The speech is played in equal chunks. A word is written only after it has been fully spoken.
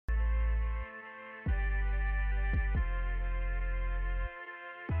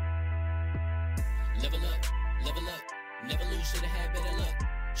level up, never lose, should've had better luck.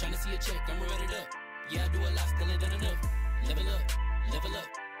 Tryna see a check, I'ma run it up. Yeah, I do a lot, still ain't done enough. Level up,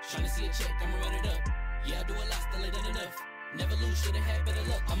 tryna see a check, I'ma run it up. Yeah, I do a lot, still ain't done enough. Never lose, should've had better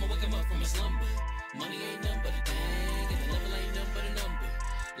luck. I'ma wake 'em up from a slumber. Money ain't nothing but a thing, and the level ain't nothing but a number.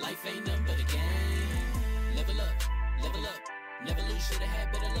 Life ain't nothing but a game. Level up, never lose, should've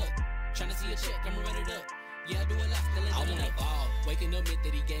had better luck. Tryna see a check, I'ma run it up. Yeah, I do a lot, still ain't done enough. Ball. Waking up meant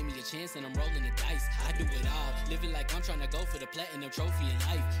that he gave me a chance and I'm rolling the dice. I do it all, living like I'm trying to go for the platinum trophy in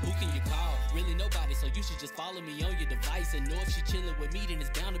life. Who can you call? Really nobody, so you should just follow me on your device. And know if she chilling with me, then it's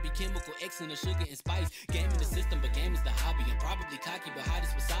bound to be chemical X and the sugar and spice. Game in the system, but game is the hobby. I'm probably cocky, but hot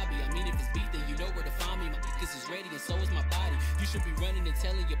as wasabi. I mean, if it's beef, then you know where to find me. My niggas is ready and so is my body. You should be running and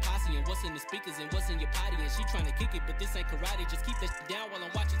telling your posse and what's in the speakers and what's in your potty. And she trying to kick it, but this ain't karate. Just keep that shit down while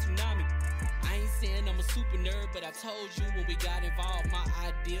I'm watching Tsunami. I ain't saying I'm a super nerd, but I told you when we got involved, my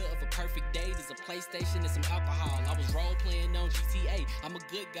idea of a perfect date is a PlayStation and some alcohol. I was role playing on GTA. I'm a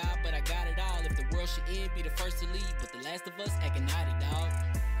good guy, but I got it all. If the world should end, be the first to leave, but the last of us acting naughty, dog.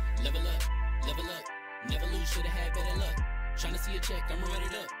 Level up, never lose, should've had better luck. Tryna see a check, I'ma run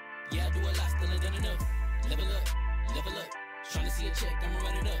it up. Yeah, I do a lot, still ain't done enough. Level up, tryna see a check, I'ma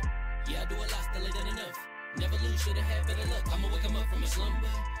run it up. Yeah, I do a lot, still ain't done enough. Never lose, should've had better luck. I'ma wake 'em up from a slumber.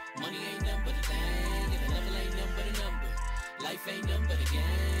 Money ain't nothing but a thing, and the level ain't nothing but a number. Life ain't nothing but a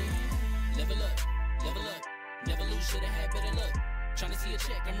game. Level up, never lose, should've had better luck. Tryna see a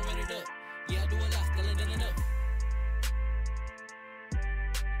check, I'ma run it up. Yeah, I do a lot, still ain't done enough.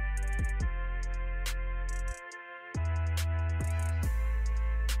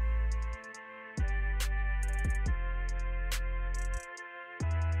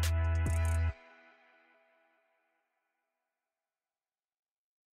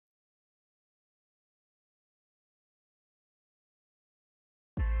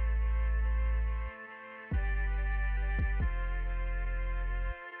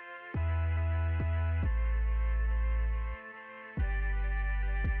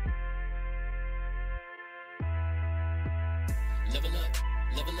 Level up,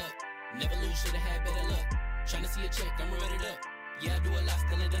 never lose, should've had better luck. Tryna see a check, I'ma run it up. Yeah, I do a lot,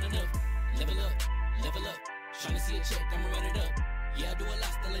 still ain't done enough. Level up, tryna see a check, I'ma run it up. Yeah, I do a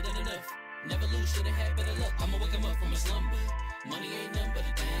lot, still ain't done enough. Never lose, should've had better luck. I'ma wake 'em up from a slumber. Money ain't nothing but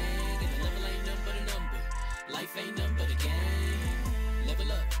a thing, and the level ain't nothing but a number. Life ain't nothing but a game.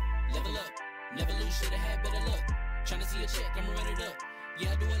 Level up, never lose, should've had better luck. Tryna see a check, I'ma run it up.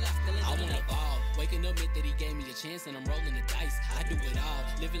 Yeah, I do a lot, still ain't done enough. Ball. Waking up meant that he gave me a chance and I'm rolling the dice. I do it all,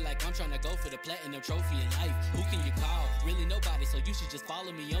 living like I'm trying to go for the platinum trophy in life. Who can you call? Really nobody, so you should just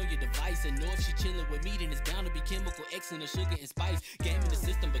follow me on your device. And know if she chilling with me, then it's bound to be chemical X and the sugar and spice. Game in the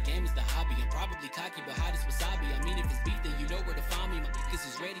system, but game is the hobby. I'm probably cocky, but hot as wasabi. I mean, if it's beef, then you know where to find me. My niggas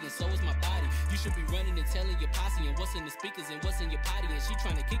is ready and so is my body. You should be running and telling your posse and what's in the speakers and what's in your potty. And she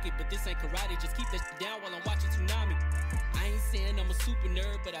trying to kick it, but this ain't karate. Just keep that shit down while I'm watching Tsunami. I ain't saying I'm a super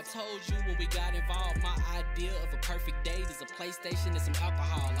nerd, but I told you when we got involved, my idea of a perfect date is a PlayStation and some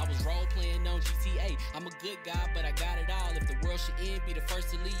alcohol. I was role playing on GTA. I'm a good guy, but I got it all. If the world should end, be the first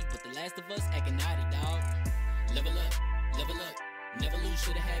to leave, but the last of us acting naughty, dog. Level up, never lose,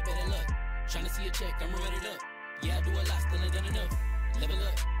 should've had better luck. Tryna see a check, I'ma run it up. Yeah, I do a lot, still ain't done enough. Level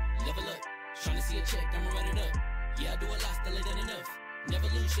up, tryna see a check, I'ma run it up. Yeah, I do a lot, still ain't done enough. Never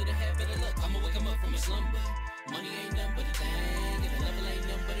lose, should've had better luck. I'ma wake 'em up from a slumber. Money ain't nothing but a thing, and the level ain't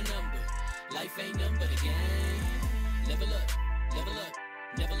nothing but a number. Life ain't nothing but a game. Level up,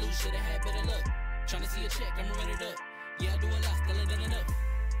 never lose, should've had better luck. Tryna see a check, I'ma run it up. Yeah, I do a lot, still ain't done enough.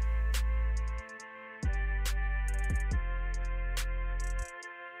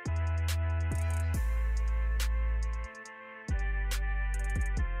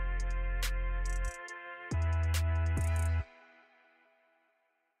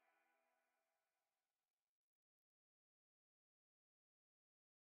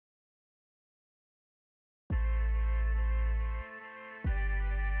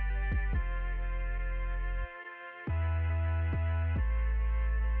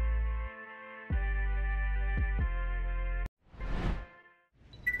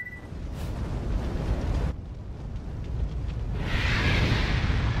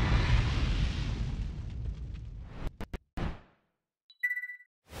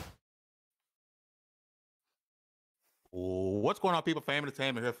 What's going on, people? Fame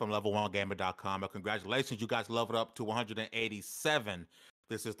Entertainment here from Level1Gamer.com. Congratulations, you guys leveled up to 187.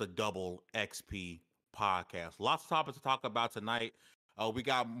 This is the Double XP podcast. Lots of topics to talk about tonight. We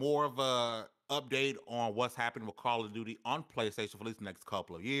got more of a update on what's happening with Call of Duty on PlayStation for at least the next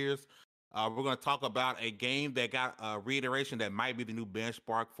couple of years. We're going to talk about a game that got a reiteration that might be the new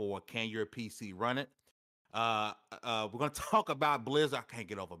benchmark for can your PC run it. We're going to talk about Blizzard. I can't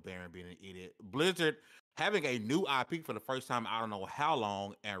get over Baron being an idiot. Blizzard having a new IP for the first time, I don't know how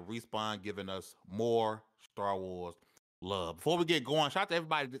long, and Respawn giving us more Star Wars love. Before we get going, shout out to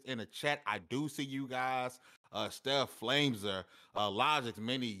everybody that's in the chat. I do see you guys. Steph Flameser, Logic,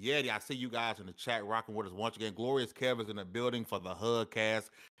 Mini Yeti. I see you guys in the chat rocking with us once again. Glorious Kev is in the building for the Hugcast.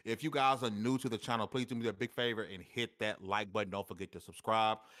 If you guys are new to the channel, please do me a big favor and hit that like button. Don't forget to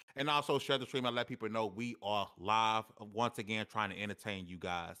subscribe. And also share the stream and let people know we are live once again trying to entertain you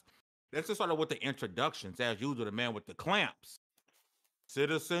guys. Let's just start with the introductions. As usual, the man with the clamps,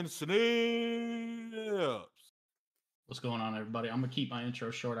 Citizen Snips. What's going on, everybody? I'm gonna keep my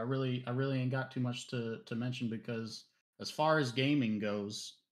intro short. I really ain't got too much to mention because as far as gaming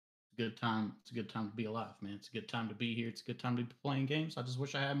goes, it's a good time. It's a good time to be alive, man. It's a good time to be here. It's a good time to be playing games. I just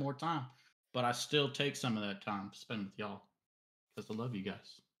wish I had more time, but I still take some of that time to spend with y'all because I love you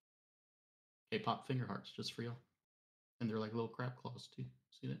guys. K-pop finger hearts just for y'all, and they're like little crab claws too.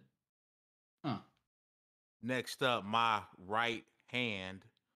 See that? Huh. Next up, my right hand,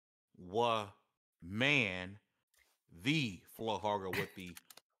 man, the floor hugger with the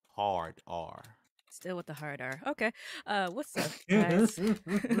hard R. Still with the hard R. Okay. What's up, guys?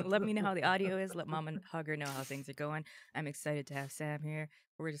 Let me know how the audio is. Let Mama Hugger know how things are going. I'm excited to have Sam here.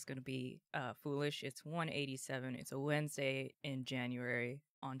 We're just gonna be foolish. It's 187. It's a Wednesday in January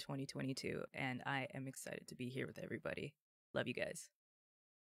on 2022, and I am excited to be here with everybody. Love you guys.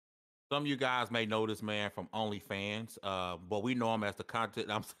 Some of you guys may know this man from OnlyFans, but we know him as the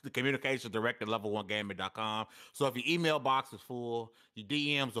the communications director at level1gaming.com. So if your email box is full, your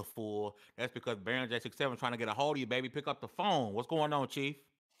DMs are full, that's because Baron J67 trying to get a hold of you, baby. Pick up the phone. What's going on, Chief?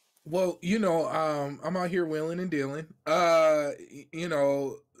 Well, I'm out here wheeling and dealing. Duck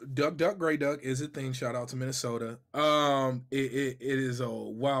Grey Duck is a thing. Shout out to Minnesota. It is a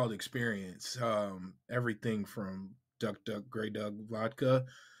wild experience. Everything from Duck Grey Duck vodka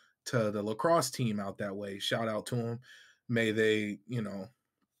to the lacrosse team out that way. Shout out to them. May they,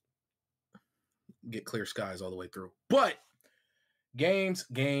 get clear skies all the way through. But games,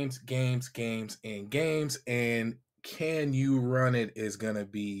 and can you run it is going to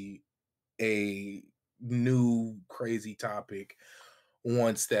be a new crazy topic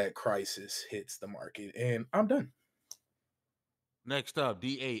once that crisis hits the market. And I'm done. Next up,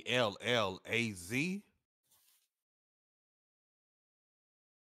 DALLAZ.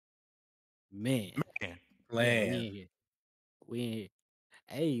 Man. We in here.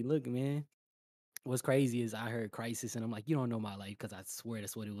 Hey, look, man. What's crazy is I heard crisis and I'm like, you don't know my life because I swear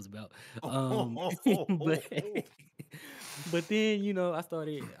that's what it was about. But then, I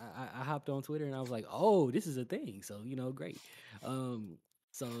started, I hopped on Twitter and I was like, oh, this is a thing. So, great. So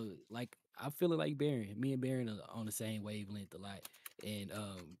like, I'm feeling like Baron. Me and Baron are on the same wavelength a lot. And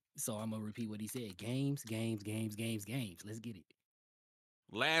so I'm going to repeat what he said. Games. Let's get it.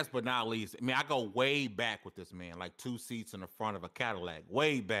 Last but not least, I mean, I go way back with this man, like 2 seats in the front of a Cadillac,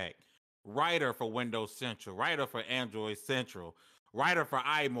 way back. Writer for Windows Central, writer for Android Central, writer for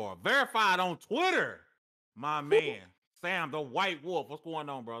iMore, verified on Twitter. My man, Sam, the White Wolf. What's going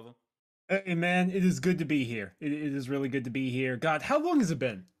on, brother? Hey, man, it is good to be here. It is really good to be here. God, how long has it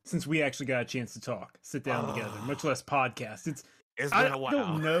been since we actually got a chance to talk, sit down together, much less podcast? It's been a while. I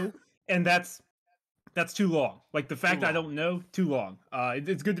don't know, and that's too long. Like the fact I don't know, too long.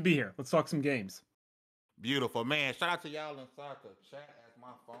 It's good to be here. Let's talk some games. Beautiful, man. Shout out to y'all inside the chat as my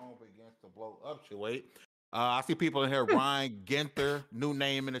phone begins to blow up. Wait. I see people in here. Ryan Ginther, new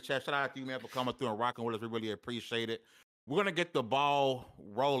name in the chat. Shout out to you, man, for coming through and rocking with us. We really appreciate it. We're going to get the ball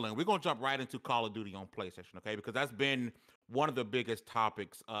rolling. We're going to jump right into Call of Duty on PlayStation, okay? Because that's been one of the biggest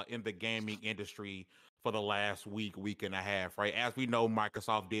topics in the gaming industry for the last week and a half, right? As we know,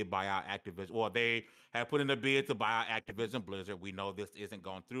 Microsoft did buy out Activision, or they have put in a bid to buy out Activision Blizzard. We know this isn't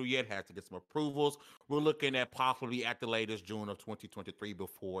gone through yet, has to get some approvals. We're looking at possibly at the latest June of 2023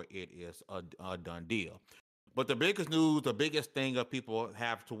 before it is a done deal. But the biggest news, the biggest thing that people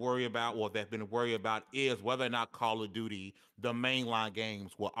have to worry about, or they've been worried about, is whether or not Call of Duty, the mainline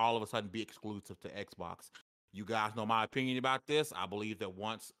games, will all of a sudden be exclusive to Xbox. You guys know my opinion about this. I believe that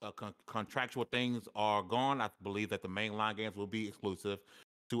once contractual things are gone, I believe that the mainline games will be exclusive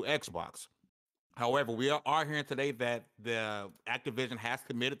to Xbox. However, we are hearing today that the Activision has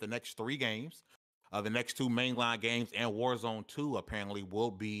committed the next 3 games. The next 2 mainline games and Warzone 2 apparently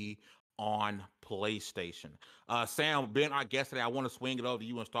will be on PlayStation. Sam, being our guest today, I want to swing it over to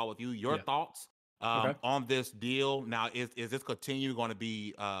you and start with you. Your thoughts on this deal. Now, is this continue going to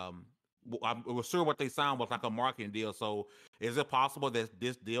be I'm sure what they signed was like a marketing deal. So is it possible that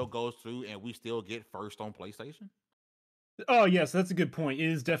this deal goes through and we still get first on PlayStation? Oh yes, that's a good point. It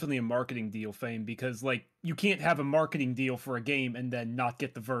is definitely a marketing deal, Fame, because like you can't have a marketing deal for a game and then not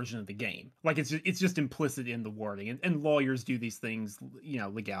get the version of the game. Like it's just implicit in the wording, and lawyers do these things. You know,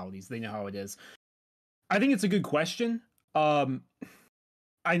 legalities. They know how it is. I think it's a good question.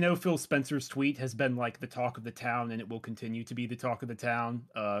 I know Phil Spencer's tweet has been like the talk of the town, and it will continue to be the talk of the town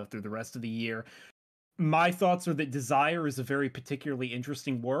through the rest of the year. My thoughts are that desire is a very particularly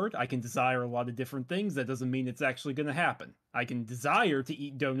interesting word. I can desire a lot of different things. That doesn't mean it's actually going to happen. I can desire to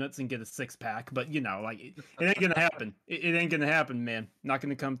eat donuts and get a 6-pack, but you know, like it ain't going to happen. It ain't going to happen, man. Not going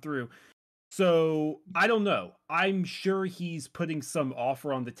to come through. So I don't know. I'm sure he's putting some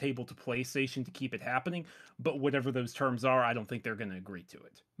offer on the table to PlayStation to keep it happening, but whatever those terms are, I don't think they're going to agree to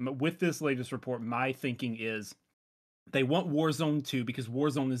it. With this latest report, my thinking is they want Warzone 2 because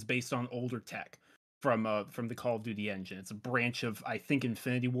Warzone is based on older tech from the Call of Duty engine. It's a branch of, I think,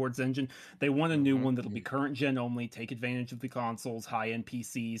 Infinity Ward's engine. They want a new one that'll be current gen only, take advantage of the consoles, high-end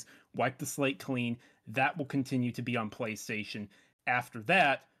PCs, wipe the slate clean. That will continue to be on PlayStation. After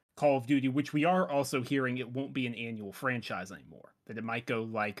that, Call of Duty, which we are also hearing it won't be an annual franchise anymore, that it might go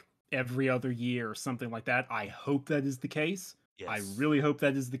like every other year or something like that. I hope that is the case. Yes. I really hope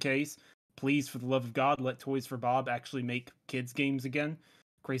that is the case. Please, for the love of God, let Toys for Bob actually make kids games again.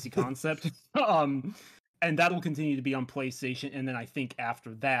 Crazy concept. And that'll continue to be on PlayStation. And then I think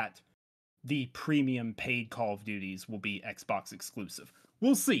after that, the premium paid Call of Duties will be Xbox exclusive.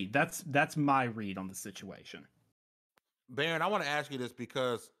 We'll see. That's my read on the situation. Baron, I want to ask you this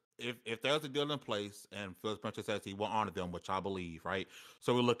because if there's a deal in place and Phil Spencer says he will honor them, which I believe, right?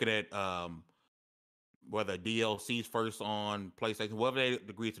 So we're looking at whether DLC's first on PlayStation, whatever they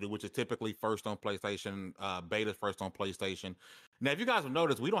agree to do, which is typically first on PlayStation, beta's first on PlayStation. Now, if you guys have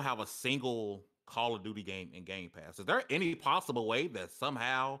noticed, we don't have a single Call of Duty game in Game Pass. Is there any possible way that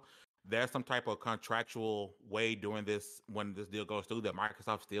somehow there's some type of contractual way during this, when this deal goes through, that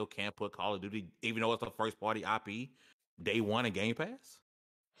Microsoft still can't put Call of Duty, even though it's a first-party IP, day one in Game Pass?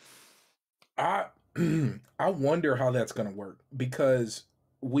 I wonder how that's going to work, because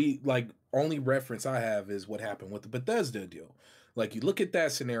we, like, only reference I have is what happened with the Bethesda deal. Like, you look at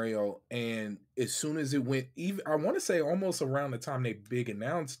that scenario, and as soon as it went, even I want to say almost around the time they big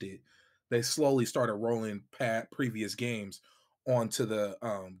announced it, they slowly started rolling previous games onto the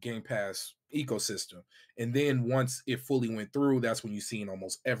Game Pass ecosystem. And then once it fully went through, that's when you seen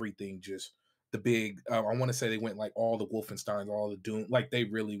almost everything, just the big, I want to say they went like all the Wolfensteins, all the Doom, like they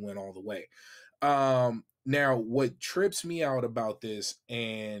really went all the way. Now, what trips me out about this,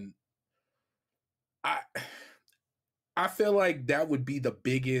 and I feel like that would be the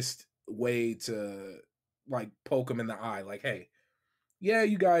biggest way to like poke them in the eye. Like, hey, yeah,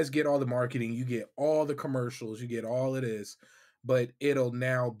 you guys get all the marketing, you get all the commercials, you get all of this, but it'll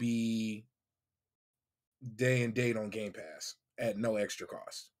now be day and date on Game Pass at no extra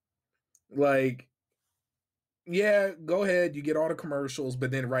cost. Like, yeah, go ahead, you get all the commercials,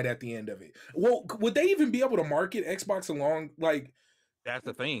 but then right at the end of it, well, would they even be able to market Xbox along? Like, that's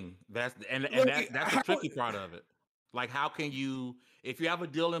the thing. That's the tricky part of it. Like, how can you, if you have a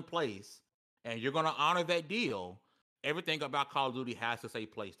deal in place and you're going to honor that deal, everything about Call of Duty has to say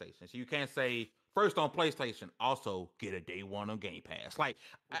PlayStation. So you can't say first on PlayStation, also get a day one on Game Pass. Like,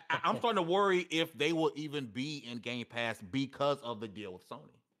 I'm starting to worry if they will even be in Game Pass because of the deal with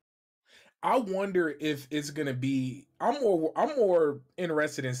Sony. I wonder if it's gonna be. I'm more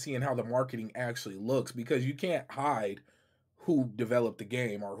interested in seeing how the marketing actually looks, because you can't hide who developed the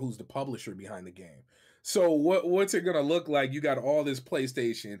game or who's the publisher behind the game. So what's it gonna look like? You got all this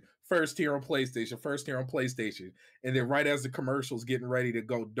PlayStation, first here on PlayStation, and then right as the commercial's getting ready to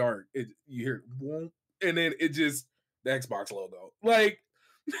go dark, you hear whoop, and then it just the Xbox logo. Like,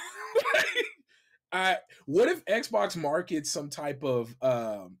 what if Xbox markets some type of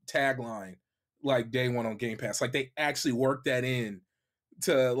tagline like day one on Game Pass? Like, they actually work that in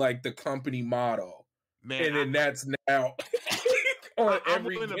to like the company model, man, and then that's now on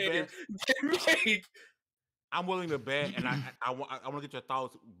every game. I'm willing to bet, and I want to get your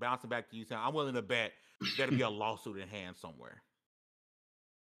thoughts bouncing back to you, Sam. I'm willing to bet there'll be a lawsuit in hand somewhere,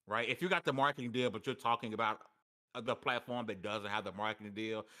 right? If you got the marketing deal, but you're talking about the platform that doesn't have the marketing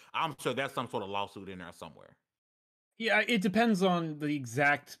deal, I'm sure there's some sort of lawsuit in there somewhere. Yeah, it depends on the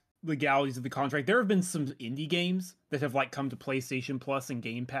exact legalities of the contract. There have been some indie games that have like come to PlayStation Plus and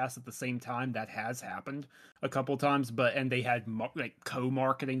Game Pass at the same time. That has happened a couple times, and they had like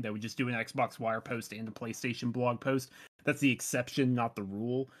co-marketing. They would just do an Xbox Wire post and a PlayStation blog post. That's the exception, not the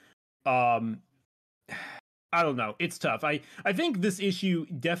rule. I don't know. It's tough. I think this issue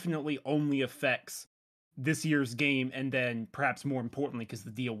definitely only affects this year's game, and then perhaps more importantly, because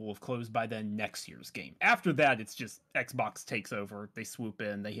the deal will have closed by then, next year's game. After that, it's just Xbox takes over. They swoop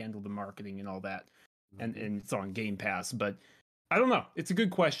in, they handle the marketing and all that, and it's on Game Pass. But I don't know. It's a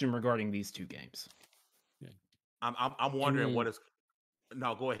good question regarding these two games. I'm wondering what is.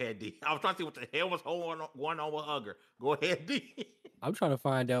 No, go ahead, D. I was trying to see what the hell was going on with Hugger. Go ahead, D. I'm trying to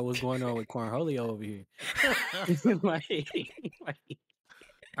find out what's going on with Cornholio over here.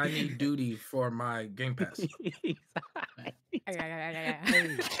 I need duty for my Game Pass.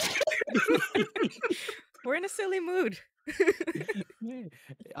 We're in a silly mood.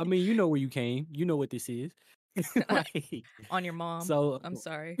 I mean, you know where you came. You know what this is. On your mom. So I'm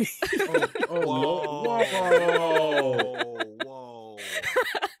sorry. Whoa.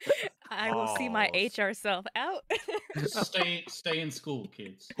 I will see my HR self out. Stay in school,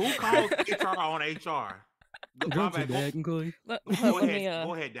 kids. Who calls HR on HR? Go ahead,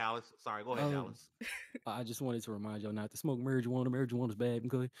 Dallas. Sorry, go ahead, Dallas. I just wanted to remind y'all not to smoke marijuana. Marijuana is bad.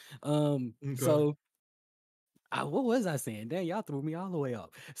 So what was I saying? Dang, y'all threw me all the way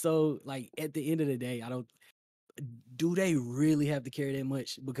up. So, like, at the end of the day, do they really have to care that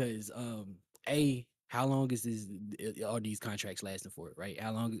much? Because how long is are these contracts lasting for, right?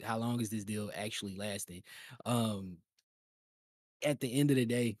 How long is this deal actually lasting? At the end of the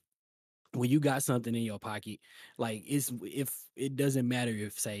day, when you got something in your pocket, like if it doesn't matter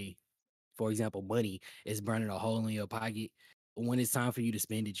if, say, for example, money is burning a hole in your pocket, when it's time for you to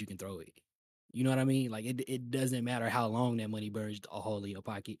spend it, you can throw it. You know what I mean? Like it doesn't matter how long that money burns a hole in your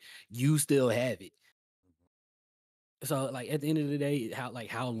pocket, you still have it. So, like, at the end of the day,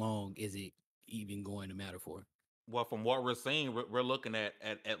 how long is it even going to matter for? Well, from what we're seeing, we're looking at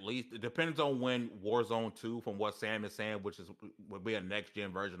least, it depends on when Warzone 2, from what Sam is saying, which would be a next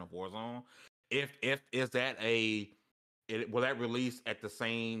gen version of Warzone. Will that release at the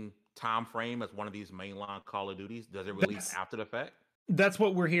same time frame as one of these mainline Call of Duties? Does it release after the fact? That's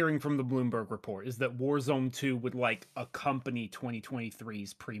what we're hearing from the Bloomberg report, is that Warzone 2 would accompany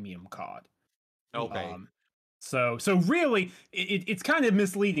 2023's premium COD. Okay. So really, it's kind of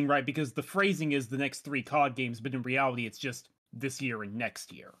misleading, right? Because the phrasing is the next 3 COD games, but in reality, it's just this year and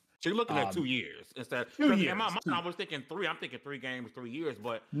next year. So you're looking at 2 years instead. 2 years. In my mind, I was thinking 3. I'm thinking 3 games, 3 years.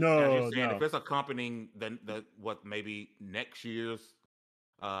 But no, if it's accompanying maybe next year's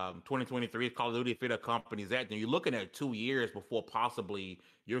 2023 Call of Duty, if it accompanies that, then you're looking at 2 years before possibly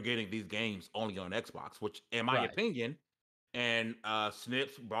you're getting these games only on Xbox. Which, in my opinion. And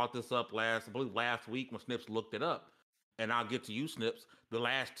Snips brought this up last week when Snips looked it up. And I'll get to you, Snips. The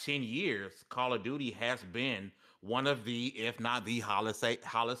last 10 years, Call of Duty has been one of the, if not the highest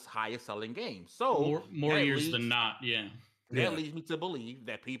selling games. So more years than not, yeah. That leads me to believe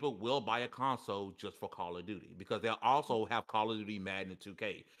that people will buy a console just for Call of Duty, because they'll also have Call of Duty, Madden, and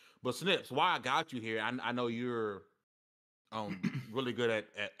 2K. But Snips, why I got you here, I know you're really good at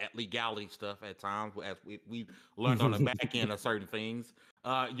legality stuff at times, as we learned on the back end of certain things.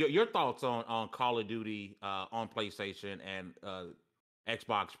 Your thoughts on Call of Duty on PlayStation and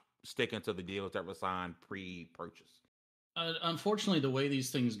Xbox sticking to the deals that were signed pre-purchase? Unfortunately, the way these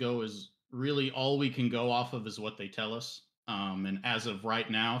things go is really all we can go off of is what they tell us. And as of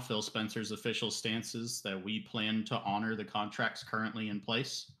right now, Phil Spencer's official stance is that we plan to honor the contracts currently in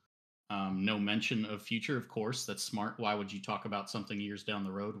place. No mention of future, of course. That's smart. Why would you talk about something years down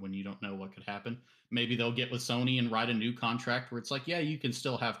the road when you don't know what could happen? Maybe they'll get with Sony and write a new contract where it's like, yeah, you can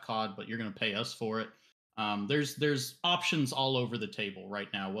still have COD, but you're going to pay us for it. There's options all over the table right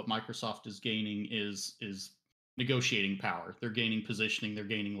now. What Microsoft is gaining is negotiating power. They're gaining positioning. They're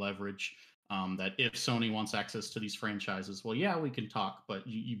gaining leverage. That if Sony wants access to these franchises, well, yeah, we can talk, but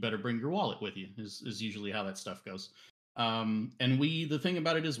you better bring your wallet with you. Is usually how that stuff goes. And the thing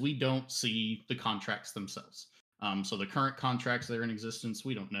about it is we don't see the contracts themselves. So the current contracts that are in existence,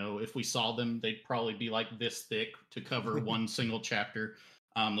 we don't know. If we saw them, they'd probably be like this thick to cover one single chapter.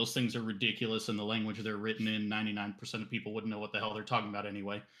 Those things are ridiculous, and the language they're written in, 99% of people wouldn't know what the hell they're talking about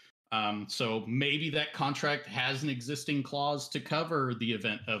anyway. So maybe that contract has an existing clause to cover the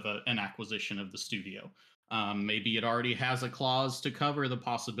event of an acquisition of the studio. Maybe it already has a clause to cover the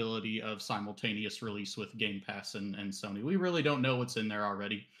possibility of simultaneous release with Game Pass and Sony. We really don't know what's in there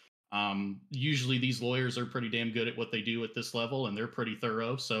already. Usually these lawyers are pretty damn good at what they do at this level, and they're pretty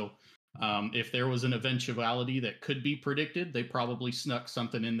thorough. So if there was an eventuality that could be predicted, they probably snuck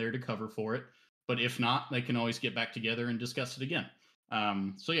something in there to cover for it. But if not, they can always get back together and discuss it again.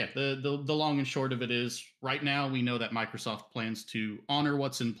 So yeah, the long and short of it is, right now we know that Microsoft plans to honor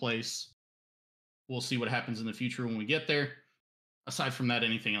what's in place. We'll see what happens in the future when we get there. aside from that,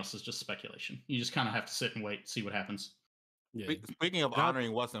 anything else is just speculation. You just kind of have to sit and wait, see what happens. Yeah. Speaking of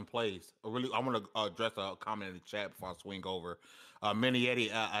honoring what's in place, I want to address a comment in the chat before I swing over. Mini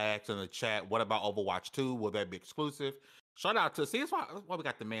Eddie asked in the chat, "What about Overwatch 2? Will that be exclusive?" Shout out to that's why we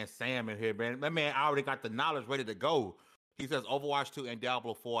got the man Sam in here, man. That man already got the knowledge ready to go. He says Overwatch 2 and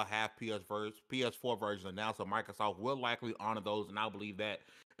Diablo 4 have PS4 versions announced, so Microsoft will likely honor those, and I believe that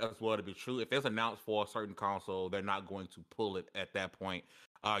as well to be true. If it's announced for a certain console, they're not going to pull it at that point.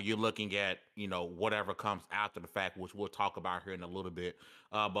 You're looking at whatever comes after the fact, which we'll talk about here in a little bit.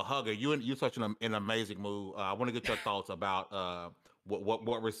 But Hugger, you're such an amazing move. I want to get your thoughts about what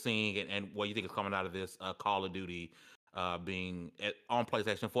we're seeing and what you think is coming out of this Call of Duty being on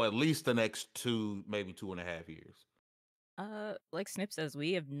PlayStation for at least the next 2, maybe 2.5 years. Like Snip says,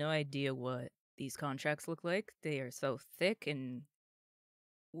 we have no idea what these contracts look like. They are so thick, and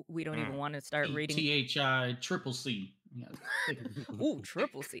we don't even want to start reading. THICC. Yeah. Ooh,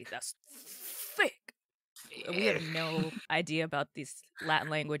 triple C. That's thick. We have no idea about this Latin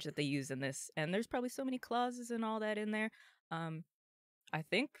language that they use in this, and there's probably so many clauses and all that in there. I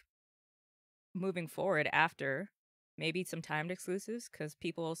think moving forward after maybe some timed exclusives, because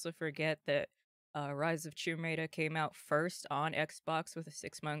people also forget that Rise of Tomb Raider came out first on Xbox with a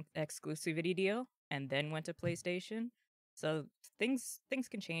 6-month exclusivity deal, and then went to PlayStation. So things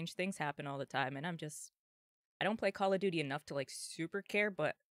can change. Things happen all the time, and I don't play Call of Duty enough to like super care,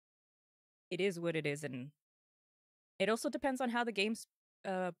 but it is what it is, and it also depends on how the games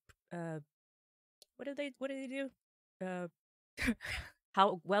what do they do?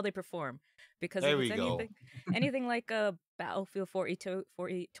 How well they perform. Because if it's anything like Battlefield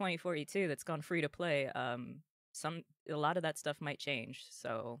 2042 that's gone free to play, a lot of that stuff might change.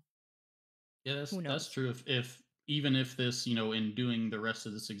 So yeah, that's true. If even if this, in doing the rest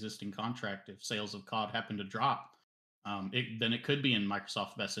of this existing contract, if sales of COD happen to drop, then it could be in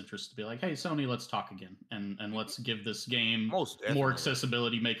Microsoft's best interest to be like, hey, Sony, let's talk again, and let's give this game more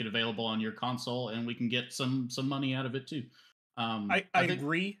accessibility, make it available on your console, and we can get some money out of it too. I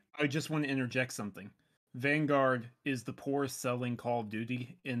agree. I just want to interject something. Vanguard is the poorest selling Call of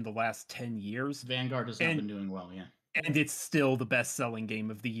Duty in the last 10 years. Vanguard has not been doing well, yeah. And it's still the best selling game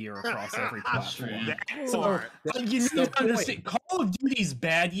of the year across every platform. So you need to understand, Call of Duty's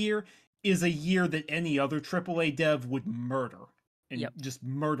bad year is a year that any other AAA dev would murder. And just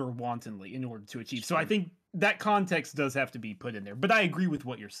murder wantonly in order to achieve. So I think that context does have to be put in there. But I agree with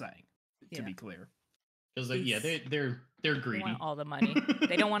what you're saying, to be clear. Because they're greedy. They want all the money.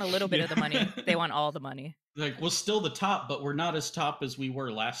 They don't want a little bit of the money. They want all the money. Like, we're still the top, but we're not as top as we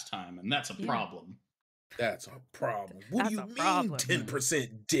were last time, and that's a problem. That's a problem. What do you mean 10%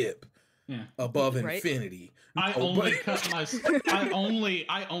 dip above infinity? I only cut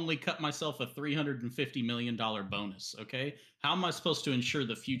myself a $350 million bonus. Okay, how am I supposed to ensure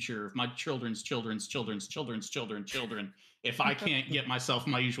the future of my children's children if I can't get myself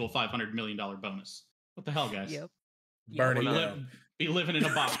my usual $500 million bonus? What the hell, guys? Yep. Burning up. Be living in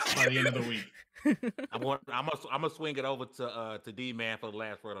a box by the end of the week. I'm gonna swing it over to D-Man for the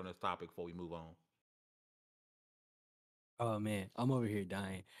last word on this topic before we move on. Oh man, I'm over here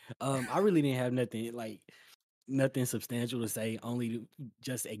dying. I really didn't have nothing substantial to say, only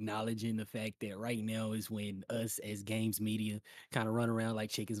just acknowledging the fact that right now is when us as games media kind of run around like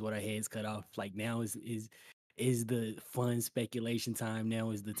chickens with our heads cut off. Like now is the fun speculation time.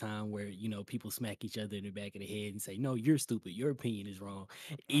 Now is the time where people smack each other in the back of the head and say, no, you're stupid, your opinion is wrong,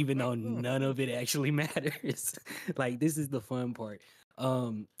 even though none of it actually matters. Like, this is the fun part.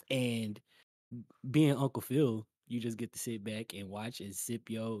 And being Uncle Phil, you just get to sit back and watch and sip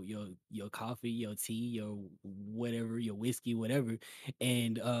your coffee, your tea, your whatever, your whiskey, whatever,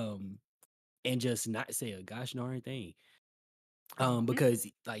 and just not say a gosh darn thing. Because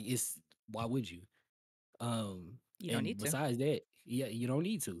like, why would you? You don't need to. Besides that, you don't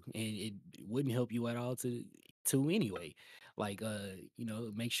need to, and it wouldn't help you at all to anyway. Like,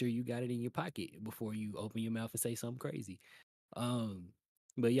 make sure you got it in your pocket before you open your mouth and say something crazy.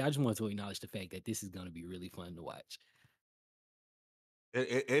 But yeah, I just want to acknowledge the fact that this is going to be really fun to watch.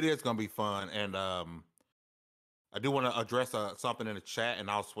 It is going to be fun, and I do want to address something in the chat,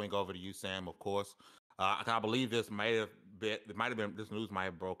 and I'll swing over to you, Sam, of course. I believe this news might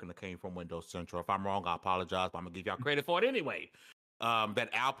have broken. It came from Windows Central. If I'm wrong, I apologize, but I'm gonna give y'all credit for it anyway. That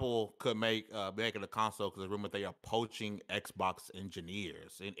Apple could make it a console because the rumor they are poaching Xbox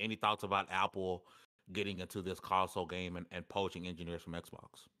engineers. Any thoughts about Apple getting into this console game and poaching engineers from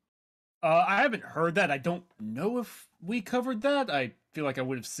Xbox? I haven't heard that. I don't know if we covered that. I feel like I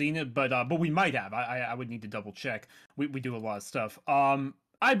would have seen it, but we might have. I would need to double check. We do a lot of stuff.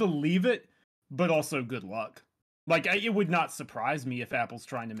 I believe it, but also good luck. Like, it would not surprise me if Apple's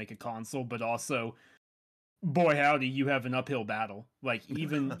trying to make a console, but also, boy howdy, you have an uphill battle. Like,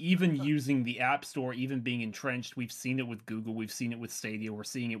 even using the App Store, even being entrenched, we've seen it with Google, we've seen it with Stadia, we're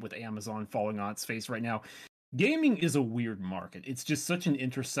seeing it with Amazon falling on its face right now. Gaming is a weird market. It's just such an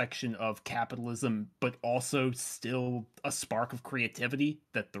intersection of capitalism, but also still a spark of creativity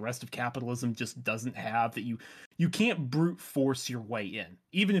that the rest of capitalism just doesn't have, that you can't brute force your way in,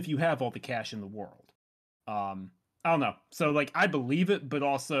 even if you have all the cash in the world. I don't know. So, like, I believe it, but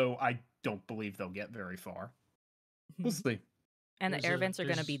also I don't believe they'll get very far. We'll see. And the air vents are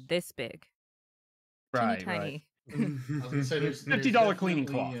going to be this big. Right, Teeny tiny. right. I was gonna say there's $50 cleaning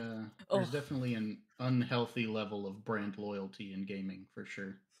cloth. There's definitely an unhealthy level of brand loyalty in gaming for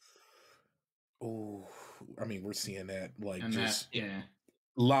sure. Oh, I mean, we're seeing that like And just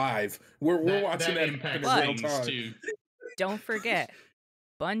live. We're watching that impact in real things time. too. Don't forget,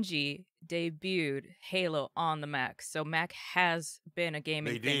 Bungie debuted Halo on the Mac, so Mac has been a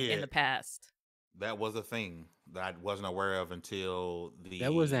gaming thing in the past. That was a thing that I wasn't aware of until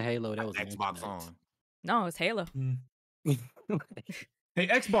that wasn't Halo. That was Xbox On. No, it's Halo. Hey,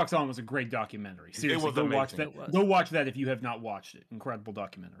 Xbox On was a great documentary. Seriously, go watch that. Go watch that if you have not watched it. Incredible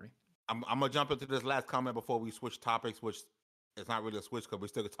documentary. I'm gonna jump into this last comment before we switch topics, which it's not really a switch because we're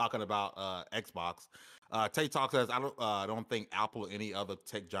still talking about Xbox. Tate Talk says, I don't think Apple or any other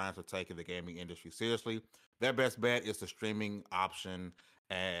tech giants are taking the gaming industry seriously. Their best bet is the streaming option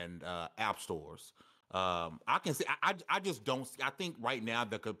and app stores. I can see. I just don't. I think right now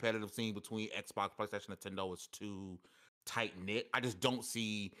the competitive scene between Xbox, PlayStation, Nintendo is too tight knit. I just don't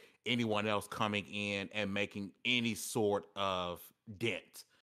see anyone else coming in and making any sort of dent.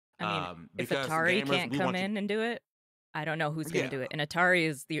 I mean, if Atari can't come in and do it, I don't know who's going to do it. And Atari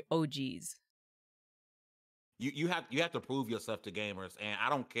is the OGs. You have to prove yourself to gamers, and I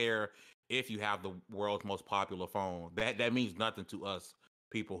don't care if you have the world's most popular phone. That means nothing to us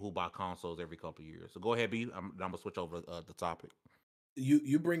people who buy consoles every couple of years. So go ahead, B. I'm gonna switch over the topic.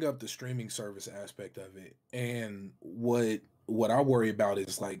 You bring up the streaming service aspect of it, and what I worry about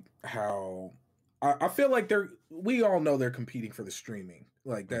is like how I feel like we all know they're competing for the streaming.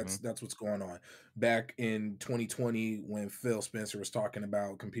 Like that's what's going on. Back in 2020, when Phil Spencer was talking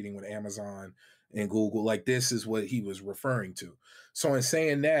about competing with Amazon and Google, like this is what he was referring to. So in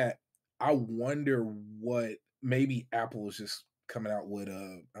saying that, I wonder what maybe Apple is just coming out with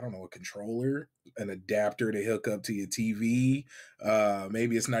a controller, an adapter to hook up to your TV.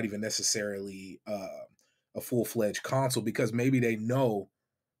 Maybe it's not even necessarily a full-fledged console, because maybe they know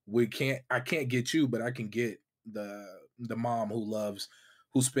I can't get you, but I can get the mom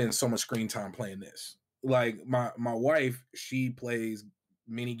who spends so much screen time playing this. Like my wife, she plays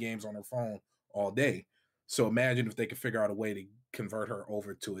mini games on her phone all day. So imagine if they could figure out a way to convert her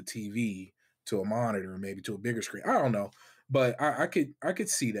over to a TV, to a monitor, maybe to a bigger screen. I don't know. But I could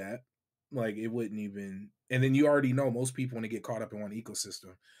see that. Like it wouldn't even, and then you already know most people, when they get caught up in one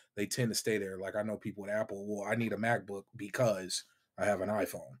ecosystem, they tend to stay there. Like I know people with Apple, well, I need a MacBook because I have an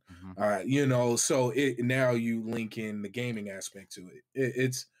iPhone. So now you link in the gaming aspect to it.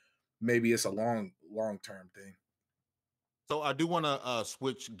 It's a long-term thing. So I do want to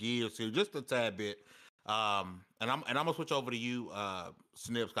switch gears here just a tad bit. And I'm gonna switch over to you,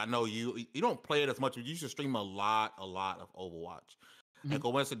 Snips. I know you don't play it as much, but you used to stream a lot of Overwatch. And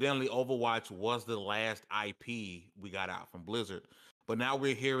coincidentally, Overwatch was the last IP we got out from Blizzard. But now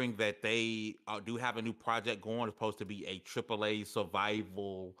we're hearing that they do have a new project going. It's supposed to be a AAA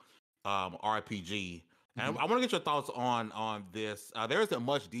survival RPG. And I want to get your thoughts on this. There isn't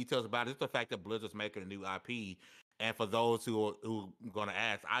much details about it. It's the fact that Blizzard's making a new IP. And for those who are going to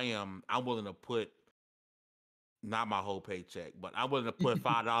ask, I'm willing to put not my whole paycheck, but I'm willing to put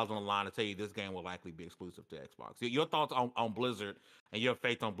 $5 on the line to tell you this game will likely be exclusive to Xbox. Your thoughts on Blizzard and your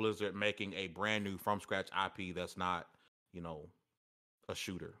faith on Blizzard making a brand new from scratch IP that's not, a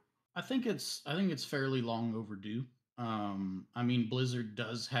shooter. I think it's fairly long overdue. I mean, Blizzard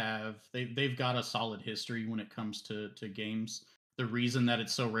does have they've got a solid history when it comes to games. The reason that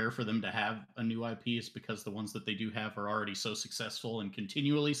it's so rare for them to have a new IP is because the ones that they do have are already so successful and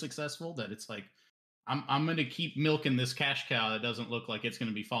continually successful that it's like, I'm going to keep milking this cash cow that doesn't look like it's going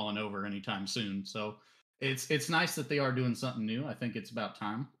to be falling over anytime soon. So it's nice that they are doing something new. I think it's about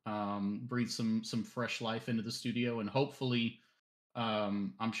time. Breathe some fresh life into the studio, and hopefully,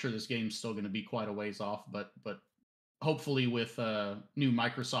 I'm sure this game's still going to be quite a ways off, but hopefully with new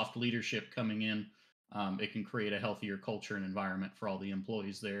Microsoft leadership coming in, it can create a healthier culture and environment for all the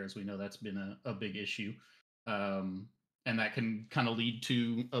employees there. As we know, that's been a big issue. And that can kind of lead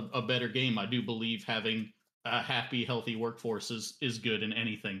to a better game. I do believe having a happy, healthy workforce is good in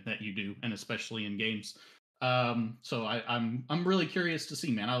anything that you do, and especially in games. So I'm really curious to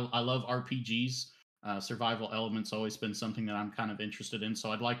see, man. I love RPGs. Survival elements always been something that I'm kind of interested in.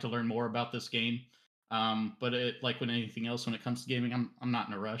 So I'd like to learn more about this game. But like with anything else, when it comes to gaming, I'm not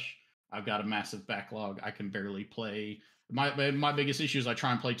in a rush. I've got a massive backlog. I can barely play. My biggest issue is I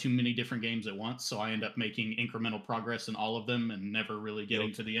try and play too many different games at once, so I end up making incremental progress in all of them and never really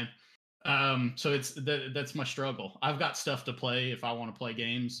getting to the end. So that's my struggle. I've got stuff to play if I want to play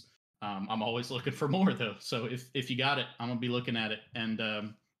games. I'm always looking for more though. So if you got it, I'm gonna be looking at it. And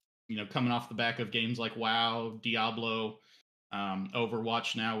coming off the back of games like WoW, Diablo,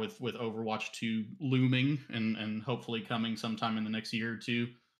 Overwatch now with Overwatch 2 looming and hopefully coming sometime in the next year or two.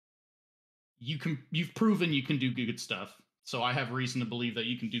 You've proven you can do good stuff. So I have reason to believe that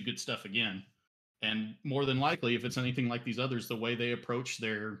you can do good stuff again. And more than likely, if it's anything like these others, the way they approach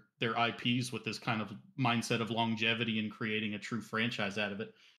their IPs with this kind of mindset of longevity and creating a true franchise out of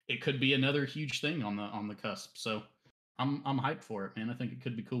it, it could be another huge thing on the cusp. So I'm hyped for it, man. I think it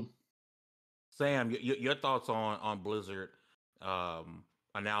could be cool. Sam, your thoughts on Blizzard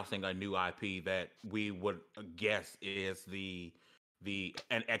announcing a new IP that we would guess is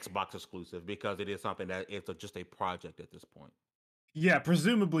an Xbox exclusive, because it is something that it's just a project at this point. Yeah,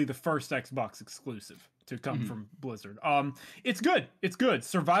 presumably the first Xbox exclusive to come from Blizzard. It's good. It's good.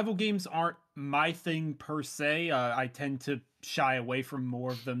 Survival games aren't my thing per se. I tend to shy away from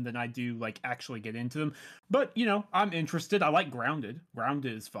more of them than I do like actually get into them. But, I'm interested. I like Grounded.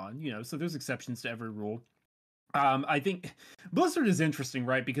 Grounded is fun, so there's exceptions to every rule. I think Blizzard is interesting,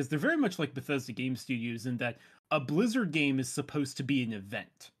 right? Because they're very much like Bethesda Game Studios in that a Blizzard game is supposed to be an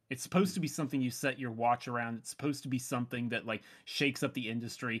event. It's supposed to be something you set your watch around. It's supposed to be something that like shakes up the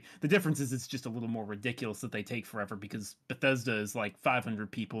industry. The difference is it's just a little more ridiculous that they take forever, because Bethesda is like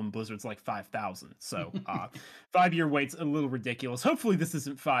 500 people and Blizzard's like 5,000. So 5-year wait's a little ridiculous. Hopefully this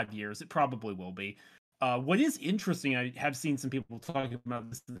isn't 5 years. It probably will be. What is interesting, I have seen some people talking about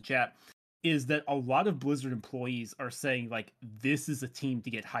this in the chat, is that a lot of Blizzard employees are saying like this is a team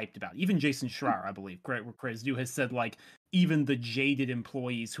to get hyped about. Even Jason Schreier, I believe, Crazy has said like even the jaded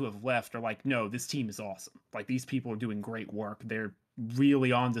employees who have left are like, no, this team is awesome. Like these people are doing great work. They're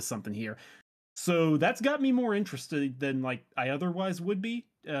really onto something here. So that's got me more interested than like I otherwise would be.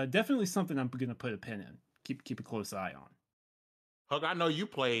 Definitely something I'm going to put a pin in. Keep a close eye on. Hug, I know you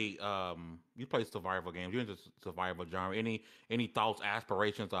play survival games. You're into survival genre. Any thoughts,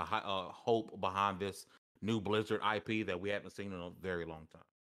 aspirations, or hope behind this new Blizzard IP that we haven't seen in a very long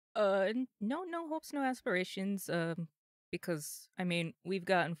time? No hopes, no aspirations. Because I mean, we've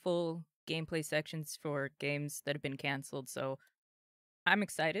gotten full gameplay sections for games that have been canceled, so I'm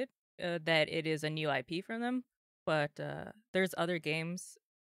excited that it is a new IP from them. But there's other games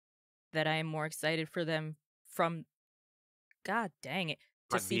that I am more excited for them from. God dang it.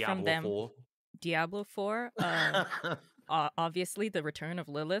 To like see Diablo from them 4. Diablo 4. Obviously the return of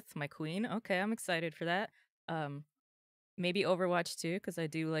Lilith, my queen. Okay, I'm excited for that. Maybe Overwatch 2, because I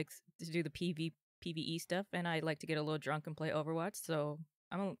do like to do the PvE stuff, and I like to get a little drunk and play Overwatch, so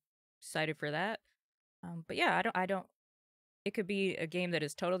I'm excited for that. But yeah, I don't it could be a game that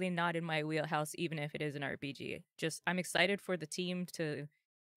is totally not in my wheelhouse, even if it is an RPG. Just I'm excited for the team to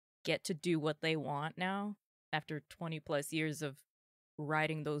get to do what they want now, after 20 plus years of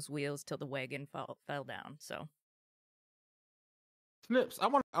riding those wheels till the wagon fell down. So Snips, I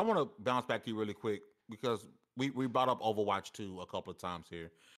want to bounce back to you really quick, because we brought up Overwatch 2 a couple of times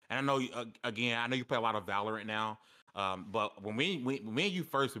here, and I know I know you play a lot of Valorant now. But when me and you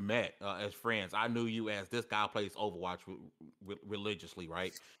first met as friends, I knew you as this guy plays Overwatch religiously,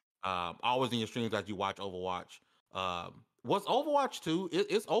 right? Always in your streams as you watch Overwatch. Was Overwatch 2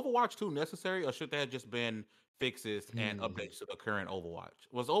 is Overwatch 2 necessary, or should there have just been fixes and updates to the current Overwatch?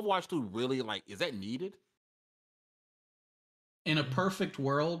 Was Overwatch 2 really like, is that needed? In a perfect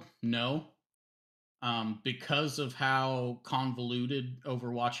world, no. Because of how convoluted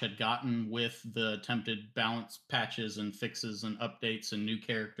Overwatch had gotten with the attempted balance patches and fixes and updates and new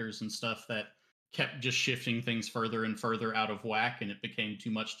characters and stuff that kept just shifting things further and further out of whack, and it became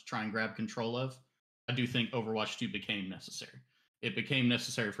too much to try and grab control of, I do think Overwatch 2 became necessary. It became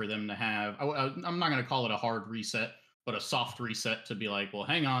necessary for them to have, I'm not going to call it a hard reset, but a soft reset to be like, well,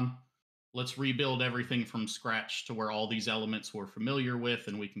 hang on, let's rebuild everything from scratch to where all these elements we're familiar with,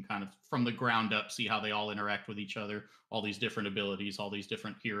 and we can kind of, from the ground up, see how they all interact with each other, all these different abilities, all these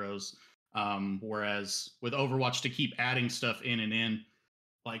different heroes. Whereas with Overwatch, to keep adding stuff in and in,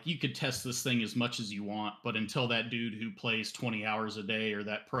 like, you could test this thing as much as you want, but until that dude who plays 20 hours a day, or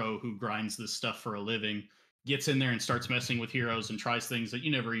that pro who grinds this stuff for a living, gets in there and starts messing with heroes and tries things that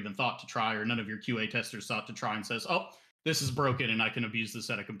you never even thought to try, or none of your QA testers thought to try, and says, oh, this is broken and I can abuse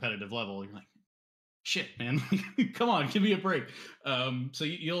this at a competitive level. You're like, shit, man, come on, give me a break. So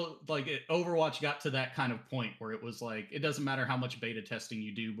you'll like Overwatch got to that kind of point where it was like, it doesn't matter how much beta testing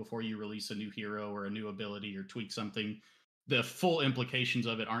you do before you release a new hero or a new ability or tweak something, the full implications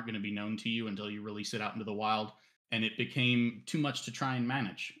of it aren't going to be known to you until you release it out into the wild. And it became too much to try and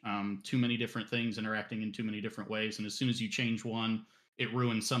manage. Too many different things interacting in too many different ways. And as soon as you change one, it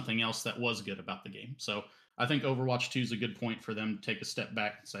ruins something else that was good about the game. So I think Overwatch 2 is a good point for them to take a step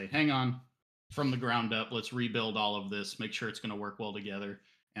back and say, hang on, from the ground up, let's rebuild all of this, make sure it's going to work well together.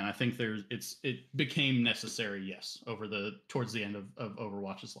 And I think it became necessary, yes, towards the end of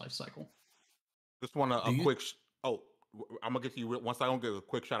Overwatch's life cycle. Just want I'm gonna get to you once. I don't give a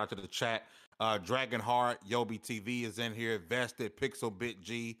quick shout out to the chat. Dragonheart, Yobi TV is in here. Vested, Pixelbit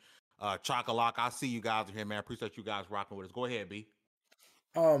G, Chocolock. I see you guys are here, man. Appreciate you guys rocking with us. Go ahead, B.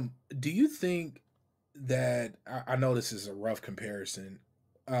 Do you think that I know this is a rough comparison,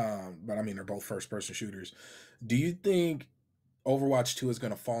 but I mean they're both first-person shooters. Do you think Overwatch 2 is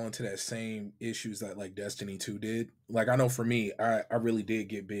going to fall into that same issues that like Destiny 2 did? Like I know for me, I really did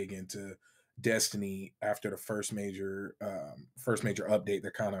get big into Destiny after the first major update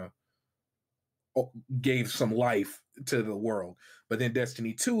that kind of gave some life to the world. But then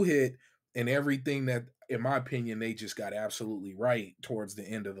Destiny 2 hit, and everything that, in my opinion, they just got absolutely right towards the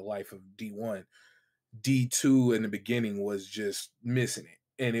end of the life of D1. D2 in the beginning was just missing it.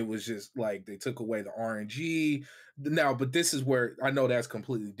 And it was just like they took away the RNG. Now, but this is where I know that's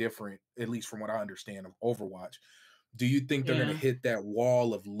completely different, at least from what I understand of Overwatch. Do you think they're going to hit that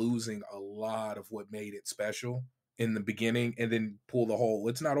wall of losing a lot of what made it special in the beginning and then pull the whole,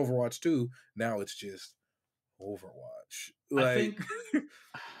 it's not Overwatch 2, now it's just Overwatch? Like,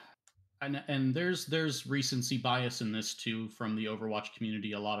 I think, and there's recency bias in this too from the Overwatch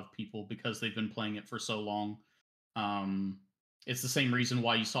community. A lot of people, because they've been playing it for so long. It's the same reason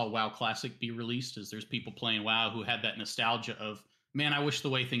why you saw WoW Classic be released, is there's people playing WoW who had that nostalgia of, man, I wish the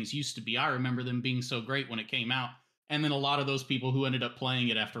way things used to be. I remember them being so great when it came out. And then a lot of those people who ended up playing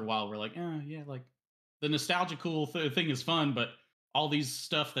it after a while were like, yeah, like the nostalgia cool thing is fun, but all these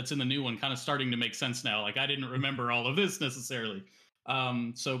stuff that's in the new one kind of starting to make sense now. Like I didn't remember all of this necessarily.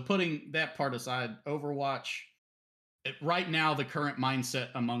 So putting that part aside, Overwatch, right now, the current mindset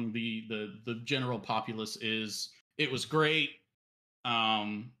among the general populace is it was great.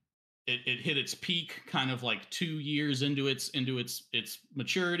 It hit its peak kind of like 2 years into its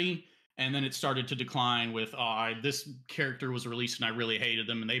maturity. And then it started to decline with, this character was released and I really hated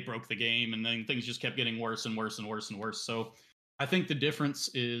them and they broke the game. And then things just kept getting worse and worse and worse and worse. So I think the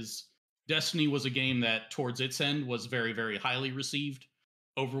difference is Destiny was a game that towards its end was very, very highly received.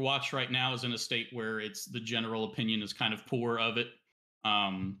 Overwatch right now is in a state where the general opinion is kind of poor of it.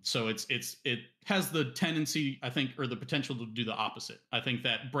 So it has the tendency, I think, or the potential to do the opposite. I think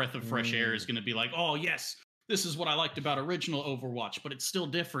that breath of fresh air is going to be like, oh yes, this is what I liked about original Overwatch, but it's still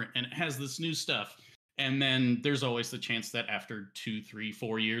different and it has this new stuff. And then there's always the chance that after 2, 3,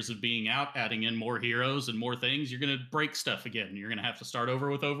 4 years of being out, adding in more heroes and more things, you're going to break stuff again. You're going to have to start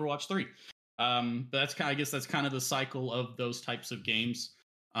over with Overwatch 3. But I guess that's kind of the cycle of those types of games.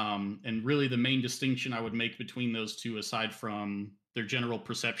 And really the main distinction I would make between those two, aside from their general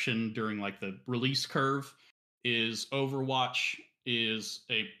perception during like the release curve, is Overwatch is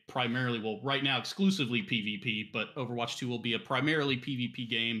a primarily, well, right now exclusively PvP, but Overwatch 2 will be a primarily PvP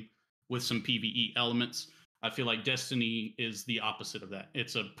game with some PvE elements. I feel like Destiny is the opposite of that.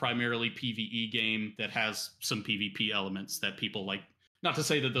 It's a primarily PvE game that has some PvP elements that people like. Not to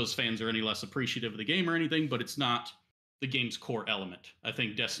say that those fans are any less appreciative of the game or anything, but it's not the game's core element. I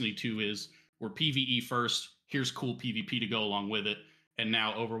think Destiny 2 is, we're PvE first, here's cool PvP to go along with it. And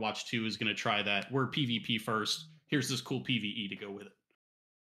now Overwatch 2 is going to try that. We're PvP first, here's this cool PvE to go with it.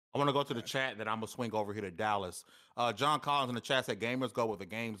 I want to go to the chat, then I'm going to swing over here to Dallas. John Collins in the chat said, gamers go where the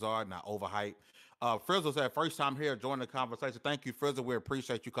games are, not overhype. Frizzle said, first time here, join the conversation. Thank you, Frizzle. We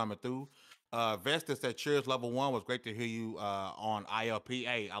appreciate you coming through. Vesta said, cheers, level 1. Was great to hear you on ILP.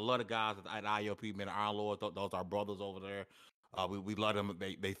 Hey, I love the guys at ILP, man. Iron Lord, those are brothers over there. We love them.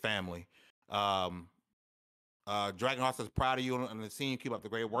 They family. Dragonheart says, proud of you and the team. Keep up the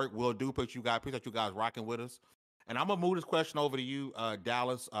great work. Will do. Appreciate you guys rocking with us. And I'm going to move this question over to you,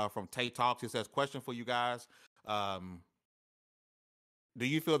 Dallas, from Tay Talks. He says, question for you guys. Do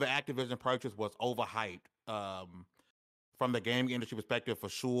you feel the Activision purchase was overhyped? From the gaming industry perspective, for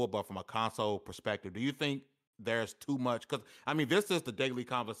sure, but from a console perspective, do you think there's too much? Because, I mean, this is the daily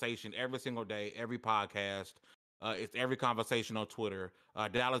conversation every single day, every podcast. It's every conversation on Twitter.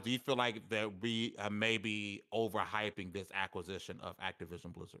 Dallas, do you feel like that we may be overhyping this acquisition of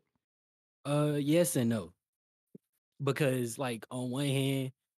Activision Blizzard? Yes and no. Because, like, on one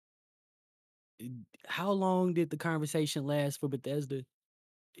hand, how long did the conversation last for Bethesda?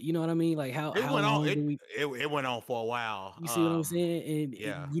 You know what I mean? Like how It went on. long do we? It went on for a while. You see what I'm saying? And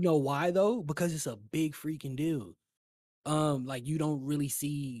Yeah. you know why though? Because it's a big freaking deal. Like you don't really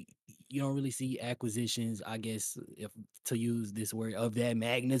see acquisitions, I guess, if to use this word, of that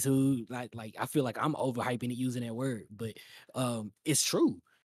magnitude. Like I feel like I'm overhyping it using that word, but it's true.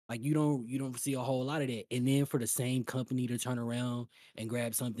 Like you don't see a whole lot of that. And then for the same company to turn around and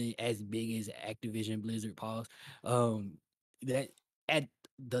grab something as big as Activision Blizzard, that at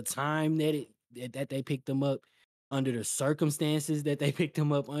the time that they picked them up, under the circumstances that they picked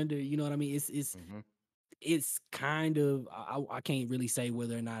them up under, you know what I mean? It's kind of, I can't really say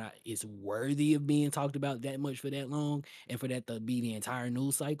whether or not it's worthy of being talked about that much for that long and for that to be the entire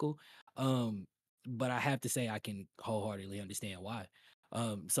news cycle. But I have to say I can wholeheartedly understand why.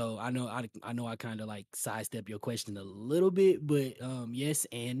 So I know I kind of like sidestep your question a little bit, but yes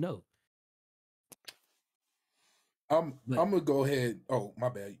and no. I'm gonna go ahead. Oh, my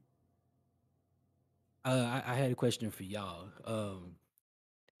bad. I had a question for y'all.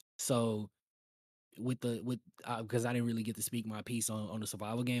 So because I didn't really get to speak my piece on the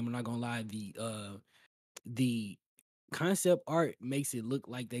survival game, I'm not gonna lie, the concept art makes it look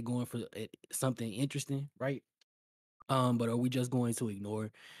like they're going for something interesting, right? But are we just going to ignore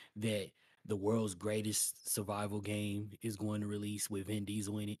that the world's greatest survival game is going to release with Vin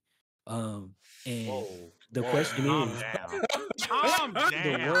Diesel in it? And the question is, calm down.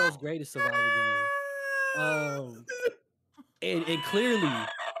 The world's greatest survival game. And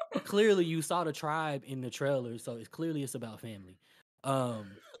clearly you saw the tribe in the trailer, so it's about family.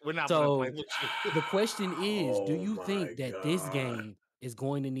 We're not so play with you. The question is, do you think that this game is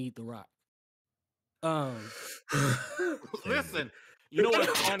going to need The Rock? Listen, you know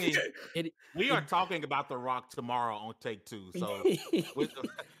what's funny? We are talking about The Rock tomorrow on Take Two. So,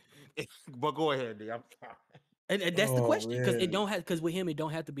 but go ahead, D. I'm sorry. And that's the question, because with him it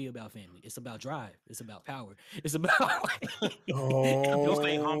don't have to be about family. It's about drive. It's about power. It's about you'll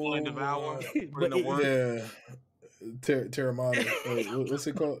stay humble and devour. Yeah. Terramata. What's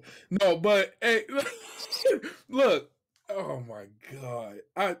it called? No, but hey, look. Oh my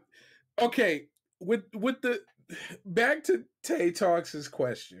god. Okay. With the back to Tay Talks'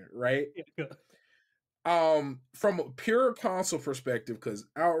 question, right? From a pure console perspective, because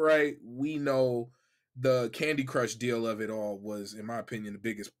outright we know the Candy Crush deal of it all was, in my opinion, the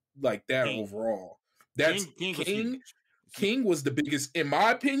biggest, like that King. Overall. That's King was the biggest, in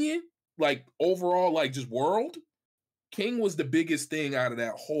my opinion, like overall, like just world. King was the biggest thing out of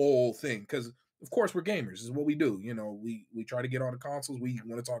that whole thing, because of course we're gamers. This is what we do. You know, we try to get on the consoles. We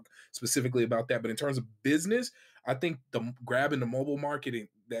want to talk specifically about that. But in terms of business, I think grabbing the mobile market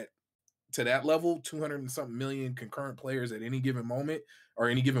that to that level, 200 and something million concurrent players at any given moment or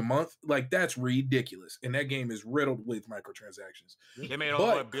any given month, like that's ridiculous. And that game is riddled with microtransactions. They made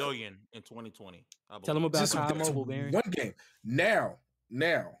over $1 billion in 2020. Tell them about COD Mobile, Barry. One game. Now,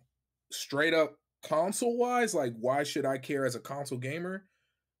 straight up console wise, like why should I care as a console gamer?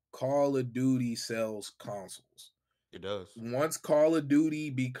 Call of Duty sells consoles. It does. Once Call of Duty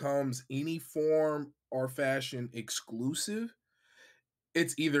becomes any form or fashion exclusive,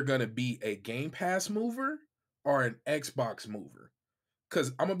 it's either going to be a Game Pass mover or an Xbox mover.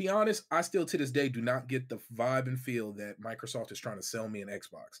 Because I'm going to be honest, I still to this day do not get the vibe and feel that Microsoft is trying to sell me an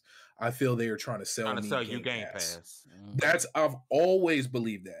Xbox. I feel they are trying to sell you Game Pass. I've always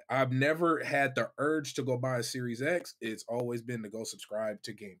believed that. I've never had the urge to go buy a Series X. It's always been to go subscribe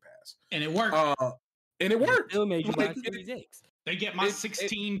to Game Pass. And it worked. And it worked. Still made you buy Series X. They get my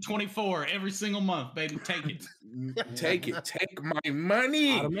 1624 every single month, baby. Take it. Take it. Take my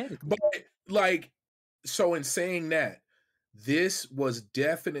money. But like, so in saying that, this was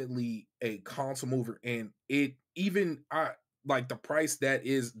definitely a console mover, and it like the price that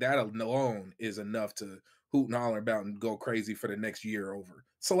alone is enough to hoot and holler about and go crazy for the next year over.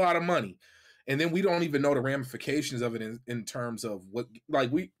 It's a lot of money. And then we don't even know the ramifications of it in terms of what, like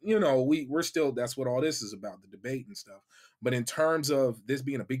we're still, that's what all this is about, the debate and stuff. But in terms of this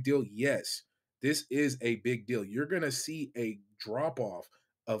being a big deal, yes, this is a big deal. You're going to see a drop off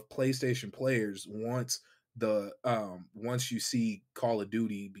of PlayStation players once you see Call of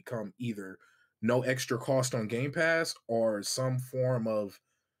Duty become either no extra cost on Game Pass or some form of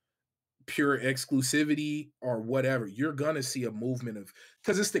pure exclusivity or whatever. You're gonna see a movement of,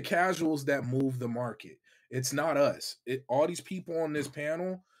 because it's the casuals that move the market. It's not us. All these people on this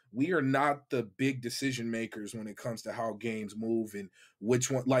panel, we are not the big decision makers when it comes to how games move and which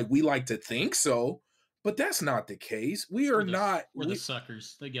one. Like, we like to think so, But that's not the case. We're the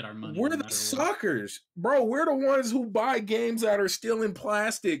suckers. They get our money. We're the suckers, bro. We're the ones who buy games that are still in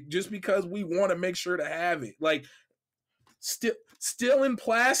plastic just because we want to make sure to have it. Like still in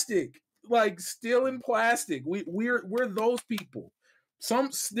plastic. Like still in plastic. We're those people.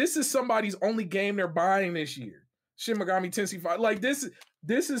 This is somebody's only game they're buying this year. Shin Megami Tensei 5. Like this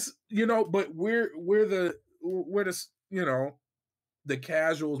is, you know, but we're the you know, the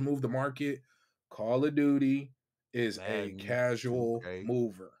casuals move the market. Call of Duty is a casual 2K.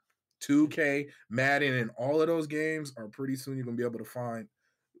 Mover. 2K, Madden, and all of those games are pretty soon you're going to be able to find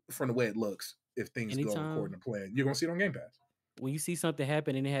from the way it looks if things go according to plan. You're going to see it on Game Pass. When you see something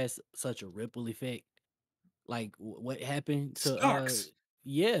happen and it has such a ripple effect, like what happened to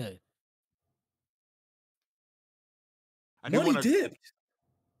yeah. Money dipped.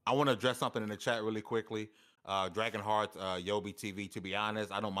 I want to address something in the chat really quickly. Dragon Hearts, Yobi TV. To be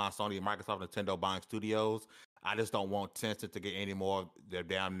honest, I don't mind Sony, Microsoft, Nintendo buying studios. I just don't want Tencent to get any more. They're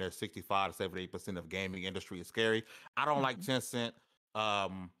down there 65 to 78% of gaming industry is scary. I don't like Tencent.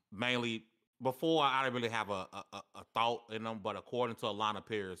 Mainly before I didn't really have a thought in them, but according to Alana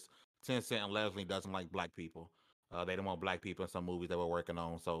Pierce, Tencent and Leslie doesn't like black people. They don't want black people in some movies that we're working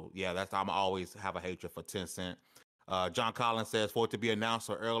on. So yeah, I'm always have a hatred for Tencent. John Collins says, for it to be announced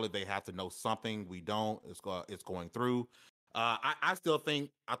so early, they have to know something we don't. It's going through. I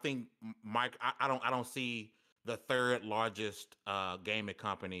think Mike. I don't see the third largest gaming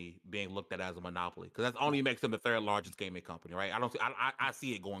company being looked at as a monopoly, because that only makes them the third largest gaming company, right? I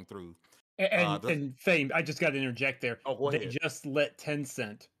see it going through. And Fame, I just got to interject there. They ahead. Just let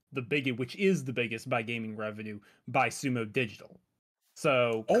Tencent, which is the biggest by gaming revenue, buy Sumo Digital.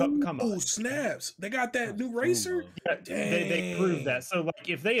 So come on. Oh, snaps. They got that new racer? Yeah, they proved that. So like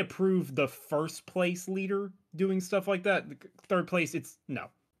if they approve the first place leader doing stuff like that, third place, it's no.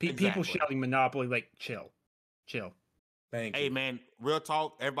 People shouting monopoly, like chill. Thank you. Hey man, real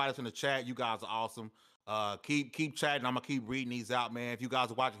talk. Everybody's in the chat. You guys are awesome. Keep chatting. I'm gonna keep reading these out, man. If you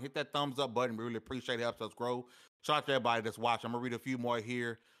guys are watching, hit that thumbs up button. We really appreciate it. It helps us grow. Shout out to everybody that's watching. I'm gonna read a few more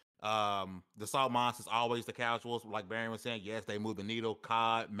here. The Salt Monsters, always the casuals, like Barry was saying. Yes, they move the needle.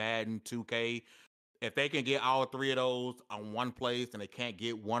 COD, Madden, 2K. If they can get all three of those on one place and they can't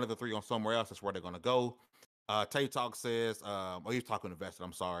get one of the three on somewhere else, that's where they're gonna go. Tay Talk says, he's talking invested.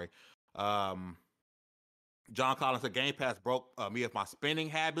 I'm sorry. John Collins said, Game Pass broke me of my spending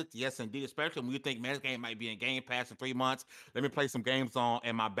habits. Yes, indeed. Especially when you think, man, this game might be in Game Pass in 3 months. Let me play some games on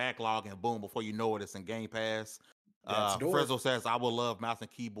in my backlog, and boom, before you know it, it's in Game Pass. Frizzle says, I will love mouse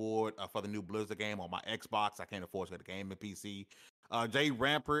and keyboard for the new Blizzard game on my Xbox. I can't afford to get a game in PC. Jay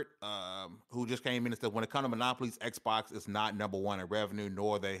Rampart, who just came in and said, when it comes to monopolies, Xbox is not number one in revenue,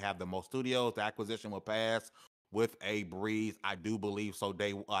 nor they have the most studios. The acquisition will pass with a breeze. I do believe so.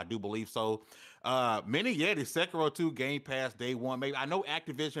 I do believe so. The Sekiro 2 Game Pass day one. Maybe I know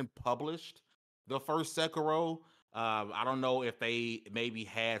Activision published the first Sekiro. I don't know if they maybe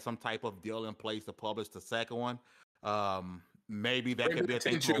had some type of deal in place to publish the second one. Maybe that could be a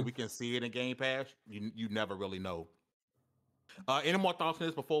thing where we can see it in Game Pass. You never really know. Any more thoughts on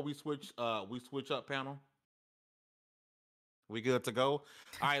this before we switch up, panel? We good to go? All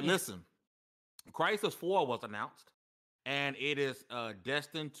right, listen. Crysis 4 was announced, and it is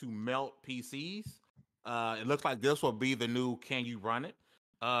destined to melt PCs. It looks like this will be the new Can You Run It?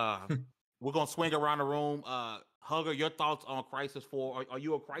 We're going to swing around the room. Hugger, your thoughts on Crysis 4? Are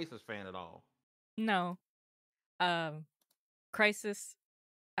you a Crysis fan at all? No. Crysis,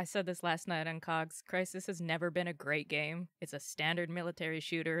 I said this last night on Cogs, Crysis has never been a great game. It's a standard military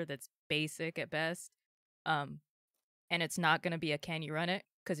shooter that's basic at best. And it's not going to be a Can You Run It?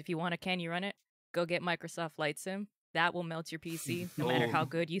 Because if you want a Can You Run It, go get Microsoft Flight Sim. That will melt your PC, no matter how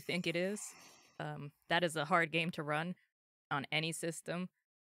good you think it is. That is a hard game to run on any system.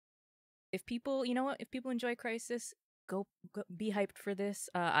 If people, if people enjoy Crysis, go be hyped for this.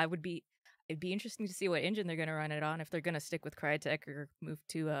 It'd be interesting to see what engine they're going to run it on, if they're going to stick with Crytek or move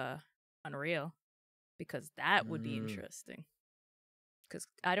to Unreal, because that would be interesting. Because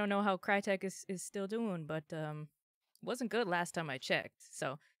I don't know how Crytek is still doing, but wasn't good last time I checked.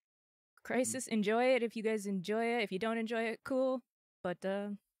 So Crysis, enjoy it if you guys enjoy it. If you don't enjoy it, cool. But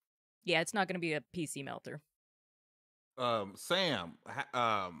yeah, it's not going to be a PC melter. Sam,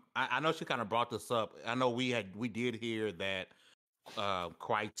 I know she kind of brought this up. I know we did hear that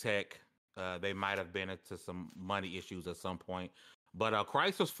Crytek, they might have been into some money issues at some point. But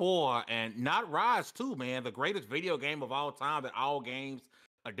Crysis 4 and not Rise 2, man, the greatest video game of all time that all games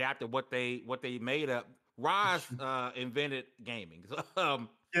adapted what they made up. Rise invented gaming. Yeah.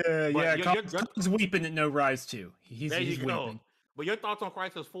 He's weeping at no Rise 2. He's weeping. But your thoughts on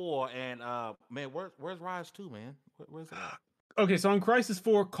Crysis 4 and man, where's Rise 2, man? Where's it at? Okay, so on Crysis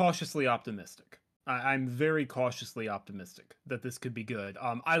 4, cautiously optimistic. I'm very cautiously optimistic that this could be good.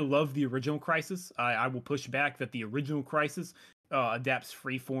 I love the original Crysis. I will push back that the original Crysis adapts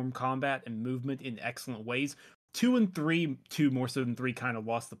freeform combat and movement in excellent ways. 2 and 3, 2 more so than 3, kind of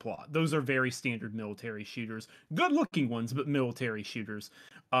lost the plot. Those are very standard military shooters. Good-looking ones, but military shooters.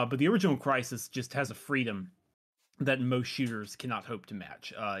 But the original Crysis just has a freedom that most shooters cannot hope to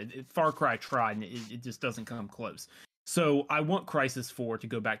match. Far Cry tried, and it just doesn't come close. So I want Crysis 4 to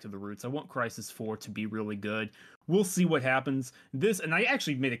go back to the roots. I want Crysis 4 to be really good. We'll see what happens. This, and I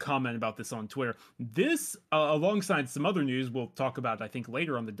actually made a comment about this on Twitter. This, alongside some other news we'll talk about, I think,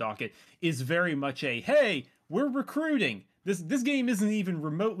 later on the docket, is very much a, hey, we're recruiting. This game isn't even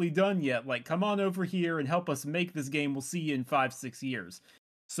remotely done yet. Like, come on over here and help us make this game. We'll see you in 5-6 years.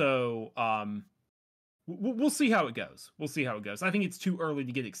 So, we'll see how it goes. We'll see how it goes. I think it's too early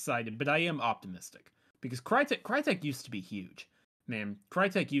to get excited, but I am optimistic. Because Crytek used to be huge. Man,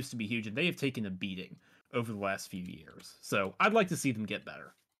 Crytek used to be huge, and they have taken a beating over the last few years. So I'd like to see them get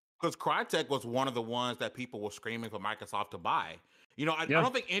better. Because Crytek was one of the ones that people were screaming for Microsoft to buy. You know, I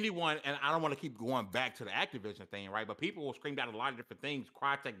don't think anyone, and I don't want to keep going back to the Activision thing, right? But people will scream out a lot of different things,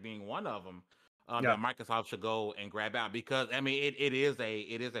 Crytek being one of them, that Microsoft should go and grab out. Because, I mean, it is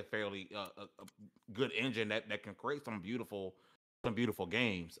a fairly good engine that can create some beautiful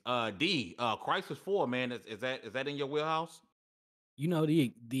games. Crysis 4, man, is that in your wheelhouse? You know,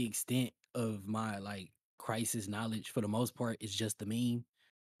 the extent of my like Crysis knowledge for the most part is just the meme.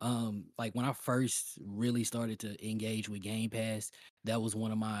 Like when I first really started to engage with Game Pass, that was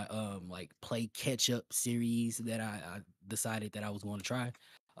one of my like play catch up series that I decided that I was going to try.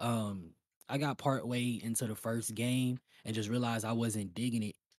 I got part way into the first game and just realized I wasn't digging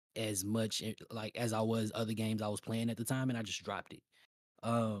it as much like as I was other games I was playing at the time, and I just dropped it.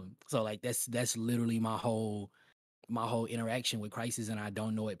 So like that's literally my whole interaction with Crysis, and I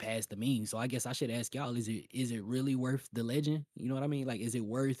don't know it past the meme. So I guess I should ask y'all, is it really worth the legend? You know what I mean? Like, is it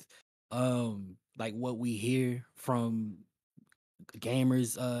worth like what we hear from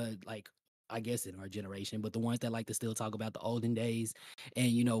gamers like I guess in our generation, but the ones that like to still talk about the olden days and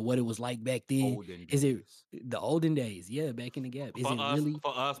you know what it was like back then. Is it the olden days? Yeah, back in the gap. Is it really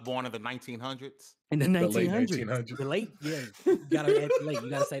for us born in the 1900s? In the 1900s. The late, yeah. You gotta add late. You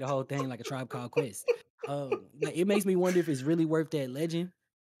gotta say the whole thing like a Tribe Called Quest. Like, it makes me wonder if it's really worth that legend.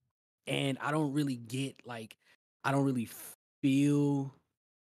 And I don't really feel.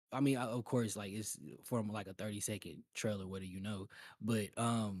 I mean, of course, like it's from like a 30-second trailer, what do you know? But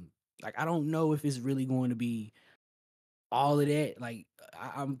like I don't know if it's really going to be all of that. Like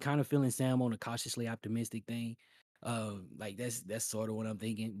I'm kind of feeling Sam on a cautiously optimistic thing. Like that's sort of what I'm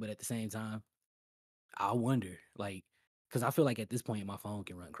thinking, but at the same time, I wonder, like, because I feel like at this point my phone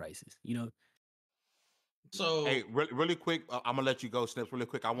can run Crysis, you know. So hey, really quick, I'm gonna let you go, Snips. Really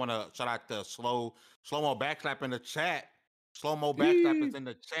quick, I want to shout out the slow mo backslap in the chat. Slow mo backslap is in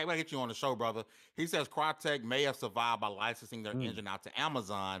the chat. We'll get you on the show, brother. He says Crytek may have survived by licensing their engine out to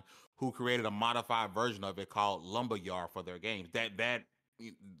Amazon, who created a modified version of it called Lumberyard for their games. That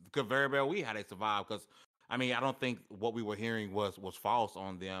could very well be how they survived. Because I mean, I don't think what we were hearing was false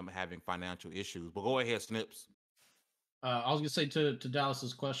on them having financial issues. But go ahead, Snips. I was gonna say to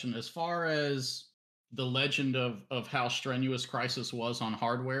Dallas's question, as far as the legend of how strenuous Crysis was on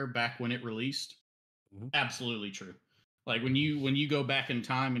hardware back when it released, absolutely true. Like when you go back in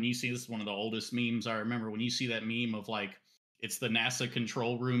time and you see, this is one of the oldest memes I remember, when you see that meme of like it's the NASA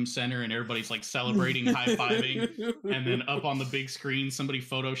control room center and everybody's like celebrating, high-fiving, and then up on the big screen somebody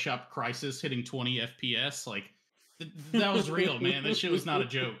photoshopped Crysis hitting 20 FPS. Like that was real, man. That shit was not a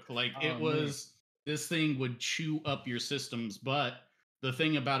joke. Like it was, this thing would chew up your systems. But the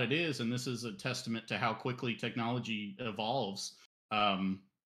thing about it is, and this is a testament to how quickly technology evolves,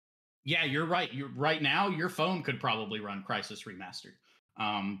 yeah, you're right. Right now, your phone could probably run Crysis Remastered.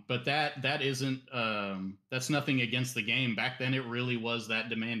 But that isn't, that's nothing against the game. Back then, it really was that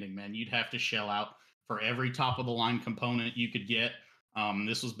demanding, man. You'd have to shell out for every top of the line component you could get.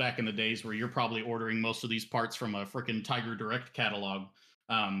 This was back in the days where you're probably ordering most of these parts from a freaking Tiger Direct catalog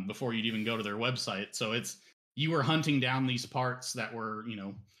before you'd even go to their website. So you were hunting down these parts that were,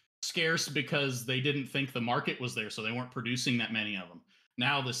 scarce because they didn't think the market was there, so they weren't producing that many of them.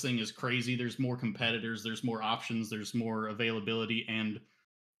 Now this thing is crazy. There's more competitors, there's more options, there's more availability, and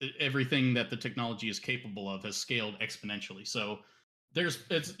everything that the technology is capable of has scaled exponentially. So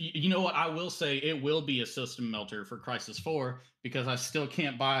you know what, I will say it will be a system melter for Crysis 4 because I still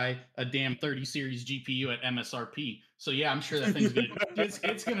can't buy a damn 30 series GPU at MSRP. So yeah, I'm sure that thing's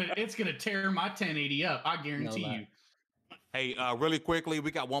it's gonna tear my 1080 up. I guarantee you. Hey, really quickly,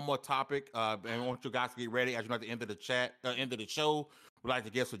 we got one more topic, and I want you guys to get ready. As you know, at the end of the show, we like to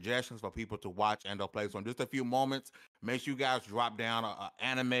get suggestions for people to watch and/or play. So in just a few moments, make sure you guys drop down an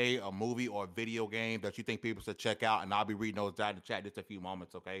anime, a movie, or a video game that you think people should check out, and I'll be reading those down in the chat in just a few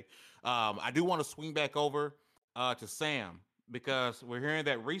moments. Okay. I do want to swing back over to Sam because we're hearing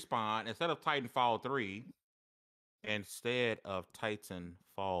that Respawn, instead of Titanfall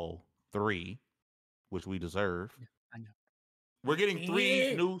 3, which we deserve. I know. We're getting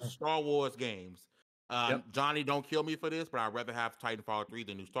 3 new Star Wars games. Johnny, don't kill me for this, but I'd rather have Titanfall 3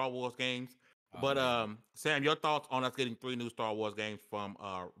 than new Star Wars games. But Sam, your thoughts on us getting 3 new Star Wars games from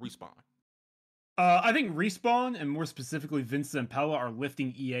Respawn? I think Respawn, and more specifically Vince Zampella, are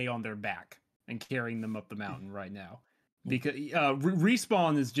lifting EA on their back and carrying them up the mountain right now. Because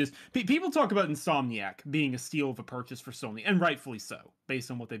Respawn is just... People talk about Insomniac being a steal of a purchase for Sony, and rightfully so, based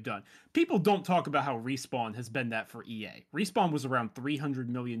on what they've done. People don't talk about how Respawn has been that for EA. Respawn was around $300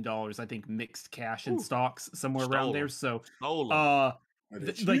 million, I think, mixed cash and stocks, somewhere around there. So, like,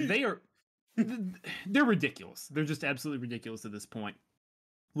 they are... They're ridiculous. They're just absolutely ridiculous at this point.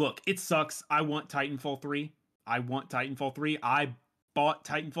 Look, it sucks. I want Titanfall 3. I bought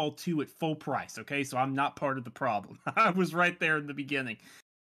Titanfall 2 at full price, okay? So I'm not part of the problem. I was right there in the beginning.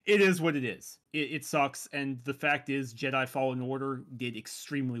 It is what it is. It sucks, and the fact is Jedi Fallen Order did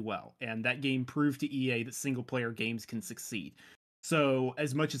extremely well, and that game proved to EA that single-player games can succeed. So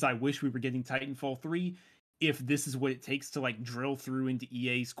as much as I wish we were getting Titanfall 3, if this is what it takes to, like, drill through into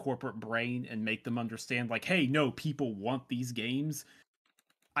EA's corporate brain and make them understand, like, hey, no, people want these games,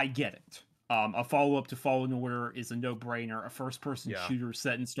 I get it. A follow-up to Fallen Order is a no-brainer. A first-person shooter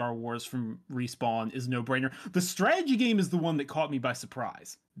set in Star Wars from Respawn is a no-brainer. The strategy game is the one that caught me by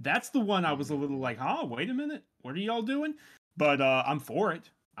surprise. That's the one I was a little like, wait a minute, what are y'all doing? But I'm for it.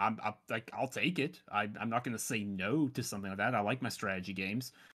 I'll take it. I'm not going to say no to something like that. I like my strategy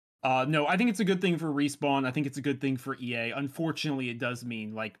games. No, I think it's a good thing for Respawn. I think it's a good thing for EA. Unfortunately, it does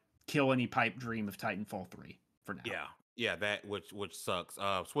mean, like, kill any pipe dream of Titanfall 3 for now. Yeah, that which sucks.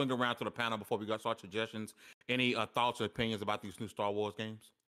 Swing around to the panel before we start suggestions. Any thoughts or opinions about these new Star Wars games?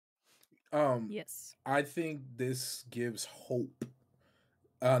 Yes. I think this gives hope.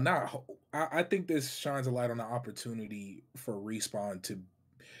 Not hope. I think this shines a light on the opportunity for Respawn to,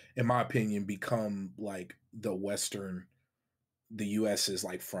 in my opinion, become like the US is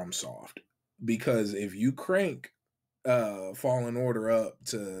like FromSoft. Because if you crank Fallen Order up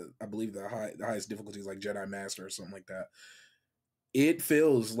to, I believe the highest difficulty is like Jedi Master or something like that, it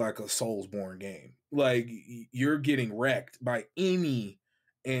feels like a Soulsborne game. Like you're getting wrecked by any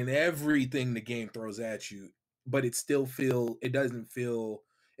and everything the game throws at you, but it felt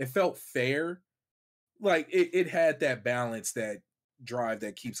fair. Like it had that balance, that drive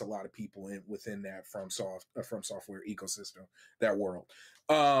that keeps a lot of people within that From Software ecosystem, that world.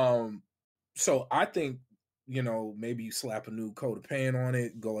 So I think, maybe you slap a new coat of paint on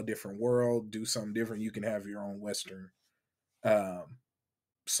it, go a different world, do something different. You can have your own Western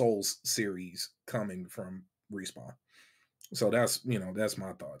Souls series coming from Respawn. So that's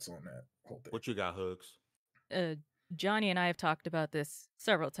my thoughts on that whole thing. What you got, Hugs? Johnny and I have talked about this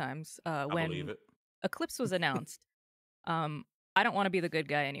several times. When Eclipse was announced, I don't want to be the good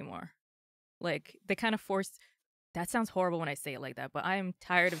guy anymore. Like, they kind of forced... That sounds horrible when I say it like that, but I am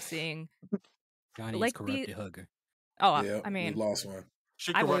tired of seeing... Johnny like is corrupted Hugger. Oh, yeah, I mean... we lost one.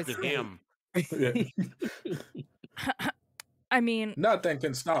 She corrupted him. I mean... Nothing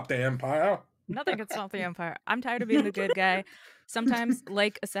can stop the Empire. Nothing can stop the Empire. I'm tired of being the good guy. Sometimes,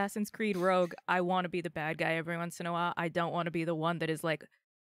 like Assassin's Creed Rogue, I want to be the bad guy every once in a while. I don't want to be the one that is like,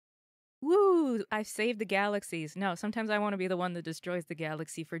 woo, I saved the galaxies. No, sometimes I want to be the one that destroys the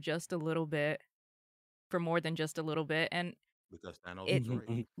galaxy for just a little bit. For more than just a little bit. And because it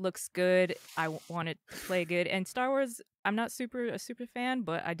looks good. I want it to play good. And Star Wars, I'm not a super fan,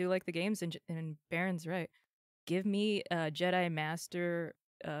 but I do like the games. And Baron's right. Give me Jedi Master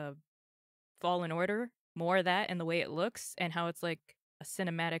Fallen Order, more of that, and the way it looks and how it's like a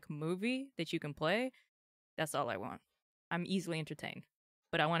cinematic movie that you can play. That's all I want. I'm easily entertained,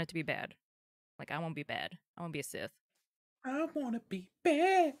 but I want it to be bad. Like, I won't be bad. I won't be a Sith. I want to be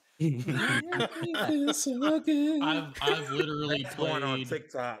bad. So good. I've literally played on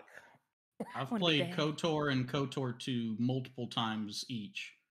TikTok. I've played KOTOR and KOTOR 2 multiple times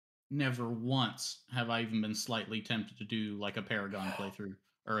each. Never once have I even been slightly tempted to do like a Paragon playthrough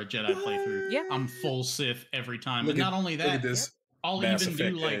or a Jedi playthrough. Yeah. I'm full Sith every time. But not only that, I'll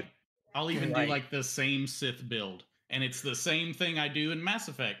even do like the same Sith build. And it's the same thing I do in Mass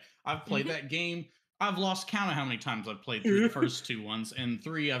Effect. I've played that game. I've lost count of how many times I've played through the first 2 ones, and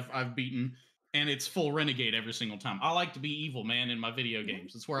 3 I've beaten. and it's full renegade every single time. I like to be evil, man, in my video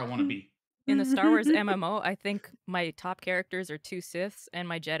games. That's where I want to be. In the Star Wars MMO, I think my top characters are 2 Siths, and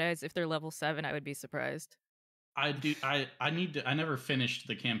my Jedis, if they're level 7, I would be surprised. I never finished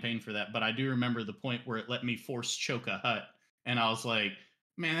the campaign for that, but I do remember the point where it let me force choke a Hutt, and I was like,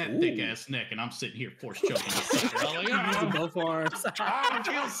 man, that thick ass neck, and I'm sitting here force choking the sucker. I'm like, both arms. I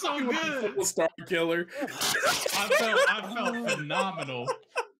feel so good. Star Killer. I felt phenomenal.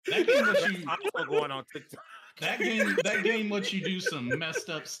 That game lets you going on TikTok. That game lets you do some messed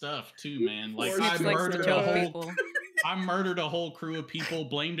up stuff too, man. Like I murdered a whole crew of people,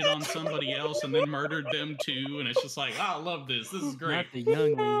 blamed it on somebody else, and then murdered them too. And it's just like, I love this. This is great. Not the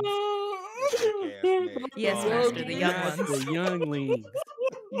younglings. Yes, Master, the young ones. The younglings.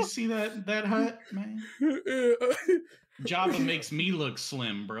 You see that Hutt, man? Jabba makes me look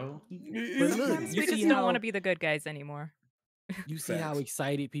slim, bro. But look, we just don't want to be the good guys anymore. You see how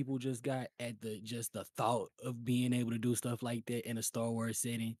excited people just got at the thought of being able to do stuff like that in a Star Wars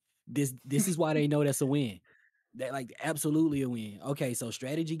setting. This is why they know that's a win. That like absolutely a win. Okay, so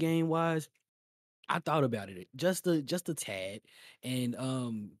strategy game wise, I thought about it just a tad, and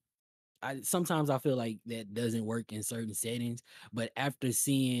sometimes I feel like that doesn't work in certain settings. But after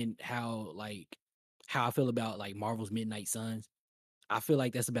seeing how I feel about like Marvel's Midnight Suns, I feel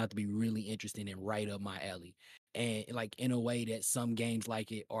like that's about to be really interesting and right up my alley. And like in a way that some games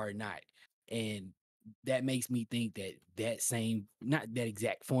like it are not. And that makes me think that same, not that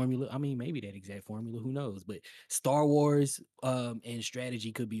exact formula. I mean, maybe that exact formula, who knows? But Star Wars and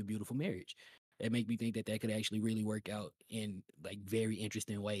strategy could be a beautiful marriage. It make me think that could actually really work out in like very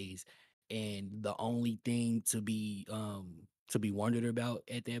interesting ways. And the only thing to be wondered about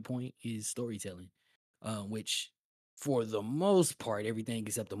at that point is storytelling, which for the most part, everything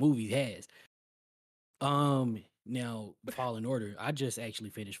except the movies has. Now Fallen Order, I just actually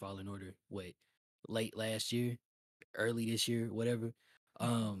finished Fallen Order, late last year, early this year, whatever,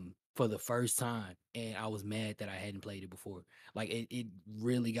 for the first time, and I was mad that I hadn't played it before. Like it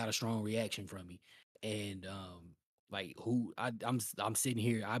really got a strong reaction from me, and I'm sitting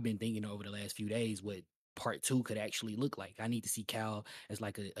here, I've been thinking over the last few days what part 2 could actually look like. I need to see Cal as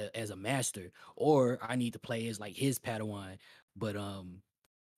like as a master, or I need to play as like his Padawan, but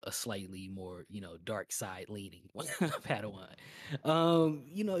a slightly more, dark side leaning Padawan.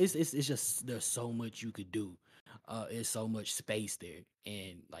 It's just there's so much you could do. There's so much space there,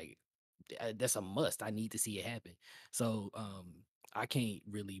 and like that's a must. I need to see it happen. So I can't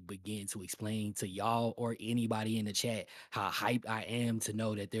really begin to explain to y'all or anybody in the chat how hyped I am to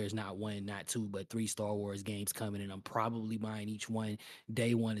know that there's not 1, not 2, but 3 Star Wars games coming, and I'm probably buying each one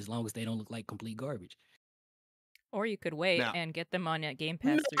day one as long as they don't look like complete garbage. Or you could wait and get them on Game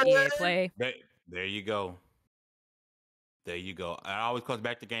Pass through EA Play. There you go. There you go. It always comes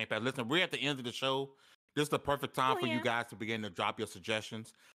back to Game Pass. Listen, we're at the end of the show. This is the perfect time for you guys to begin to drop your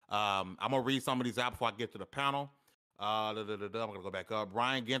suggestions. I'm going to read some of these out before I get to the panel. I'm going to go back up.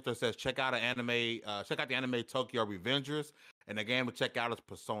 Ryan Ginther says, check out the anime Tokyo Revengers. And the game to check out is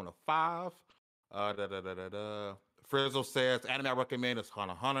Persona 5. Frizzle says, anime I recommend is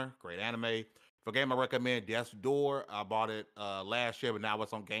Hunter x Hunter. Great anime. For game I recommend, Death's Door. I bought it last year, but now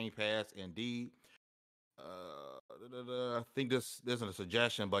it's on Game Pass. Indeed. I think this isn't a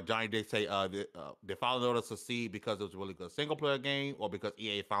suggestion, but Johnny did say did Fallen Order succeed because it was a really good single player game, or because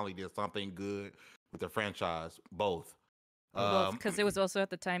EA finally did something good with the franchise? Both. Well, because it was also at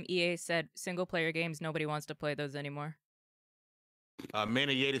the time EA said single player games, nobody wants to play those anymore.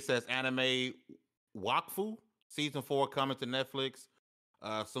 Manny Yeti says anime Wakfu season 4 coming to Netflix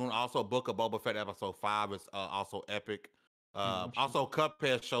soon. Also, Book of Boba Fett episode 5 is also epic. Also,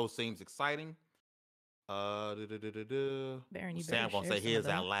 Cuphead show seems exciting. Baron, Sam gonna say his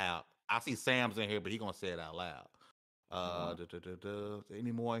out loud. I see Sam's in here, but he gonna say it out loud.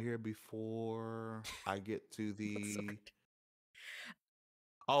 Any more in here before I get to the?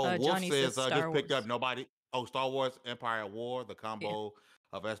 Wolf Johnny says Star just Wars. picked up nobody. Star Wars Empire at War. The combo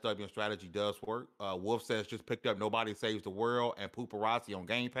of SW and strategy does work. Wolf says just picked up Nobody Saves the World and Paparazzi on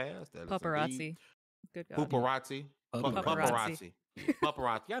Game Pass. That is Paparazzi. Good God. Paparazzi. Paparazzi.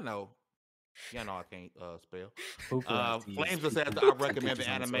 Paparazzi. Y'all know I can't spell. Flames says I recommend the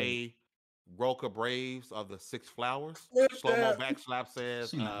anime Roka Braves of the Six Flowers. Slow-mo Backslap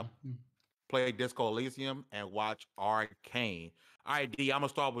says play Disco Elysium and watch Arcane. All right, D, I'm gonna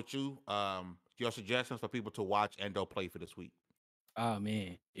start with you. Your suggestions for people to watch and don't play for this week. Oh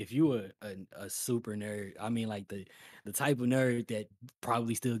man, if you were a super nerd, I mean like the type of nerd that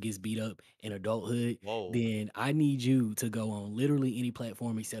probably still gets beat up in adulthood, then I need you to go on literally any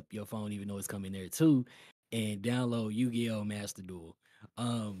platform except your phone, even though it's coming there too, and download Yu-Gi-Oh! Master Duel.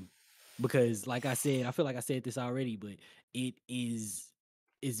 because like I said, I feel like I said this already, but it's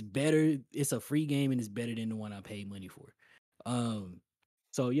better. It's a free game and it's better than the one I paid money for.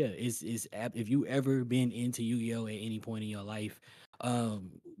 So yeah, if you ever been into Yu-Gi-Oh at any point in your life,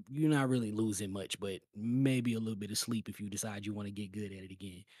 you're not really losing much, but maybe a little bit of sleep if you decide you want to get good at it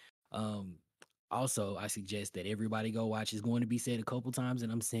again. Um, Also, I suggest that everybody go watch. It's going to be said a couple times,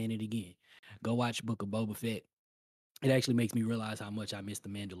 and I'm saying it again. Go watch Book of Boba Fett. It actually makes me realize how much I miss The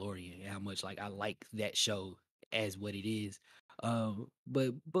Mandalorian and how much like I like that show as what it is.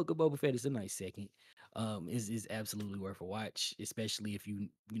 But Book of Boba Fett is a nice second. Is absolutely worth a watch, especially if you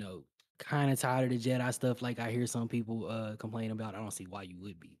know kind of tired of the Jedi stuff. Like I hear some people complain about. I don't see why you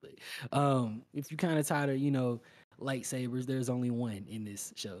would be, but if you kind of tired of lightsabers, there's only one in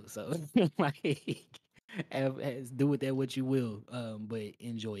this show, so like do with that what you will. But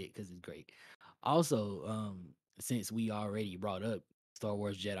enjoy it because it's great. Also, since we already brought up Star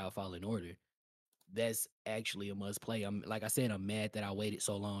Wars Jedi Fallen Order, that's actually a must play. I'm like I said, I'm mad that I waited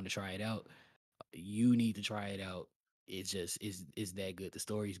so long to try it out. You need to try it out. It's just is that good. The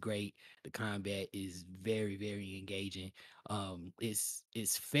story's great. The combat is very, very engaging.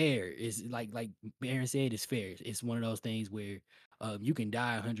 It's fair. It's like Baron said, it's fair. It's one of those things where you can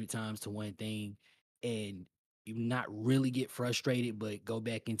die 100 times to one thing and you not really get frustrated, but go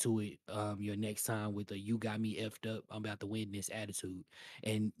back into it your next time with a "you got me effed up, I'm about to win this" attitude.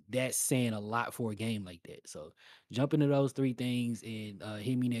 And that's saying a lot for a game like that. So jump into those three things and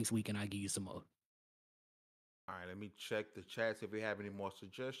hit me next week and I'll give you some more. All right, let me check the chat, see if we have any more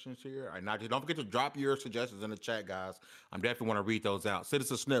suggestions here. All right, now don't forget to drop your suggestions in the chat, guys. I'm definitely want to read those out.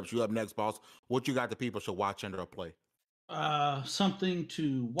 Citizen Snips, you up next, boss. What you got the people should watch and or play? Something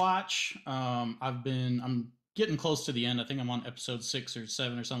to watch. I'm getting close to the end. I think I'm on episode 6 or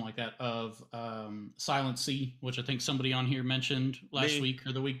 7 or something like that of Silent Sea, which I think somebody on here mentioned last week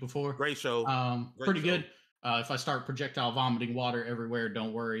or the week before. Great show. Pretty good. If I start projectile vomiting water everywhere,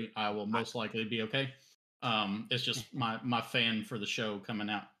 don't worry. I will most likely be okay. It's just my fan for the show coming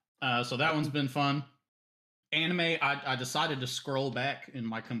out. So that one's been fun. Anime, I decided to scroll back in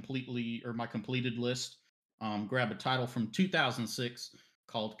my completed list. Grab a title from 2006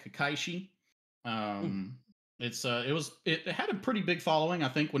 called Kakaishi. It had a pretty big following, I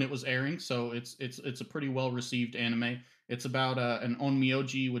think, when it was airing. So it's a pretty well received anime. It's about an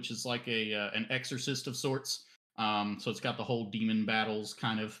onmyoji, which is like an exorcist of sorts. So it's got the whole demon battles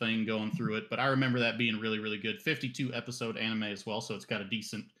kind of thing going through it. But I remember that being really, really good. 52 episode anime as well, so it's got a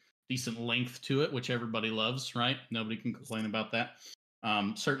decent length to it, which everybody loves, right? Nobody can complain about that.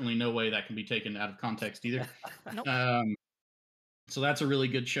 Certainly no way that can be taken out of context either. Nope. So that's a really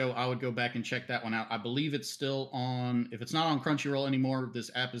good show. I would go back and check that one out. I believe it's still on, if it's not on Crunchyroll anymore,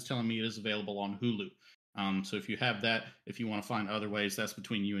 this app is telling me it is available on Hulu. So if you have that, if you want to find other ways, that's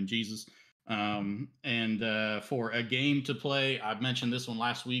between you and Jesus. And for a game to play, I mentioned this one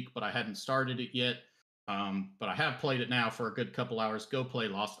last week, but I hadn't started it yet. But I have played it now for a good couple hours. Go play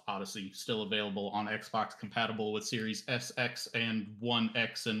Lost Odyssey, still available on Xbox, compatible with Series SX and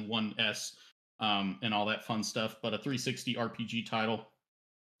 1X and 1S, and all that fun stuff. But a 360 RPG title.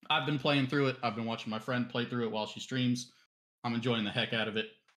 I've been playing through it. I've been watching my friend play through it while she streams. I'm enjoying the heck out of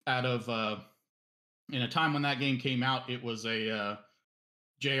it. In a time when that game came out, it was a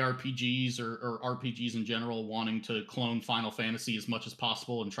JRPGs or RPGs in general wanting to clone Final Fantasy as much as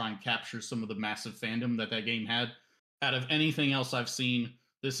possible and try and capture some of the massive fandom that game had. Out of anything else I've seen,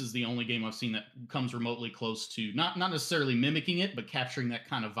 this is the only game I've seen that comes remotely close to not necessarily mimicking it, but capturing that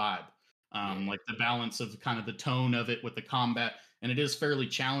kind of vibe. Like the balance of kind of the tone of it with the combat. And it is fairly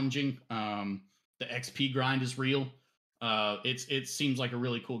challenging. The XP grind is real. It seems like a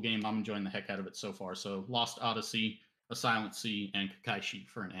really cool game. I'm enjoying the heck out of it so far. So Lost Odyssey, A Silent Sea, and Kakaishi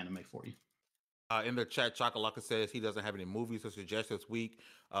for an anime for you. In the chat, Chakalaka says he doesn't have any movies to suggest this week,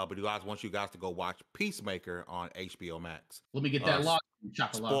 but he wants you guys to go watch Peacemaker on HBO Max. Let me get that locked.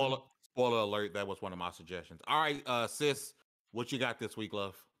 Spoiler alert, that was one of my suggestions. All right, sis, what you got this week,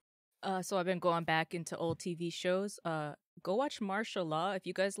 love? So I've been going back into old TV shows. Go watch Martial Law if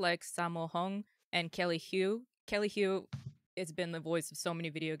you guys like Sammo Hung and Kelly Hu. Kelly Hu has been the voice of so many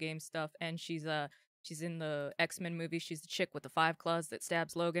video game stuff, and she's in the X-Men movie. She's the chick with the 5 claws that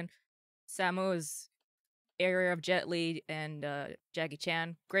stabs Logan. Sammo is area of Jet Li and Jackie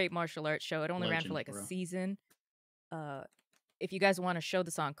Chan. Great martial arts show. It only ran for like a season. If you guys want a show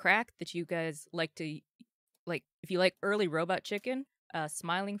that's on crack that you guys like to, like, if you like early Robot Chicken,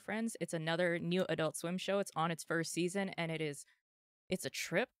 Smiling Friends, it's another new Adult Swim show. It's on its first season, and it's a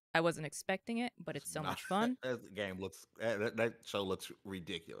trip. I wasn't expecting it, but it's so much fun. That game looks that show looks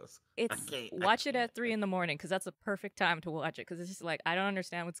ridiculous. Watch it at 3 a.m. because that's a perfect time to watch it, because it's just like, I don't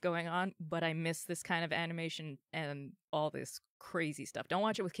understand what's going on, but I miss this kind of animation and all this crazy stuff. Don't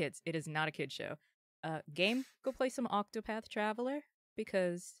watch it with kids. It is not a kid show. Game, go play some Octopath Traveler,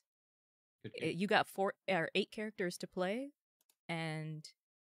 because you got 4 or 8 characters to play, and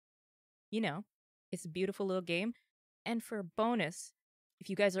it's a beautiful little game. And for a bonus, if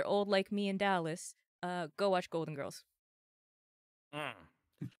you guys are old like me and Dallas, go watch Golden Girls.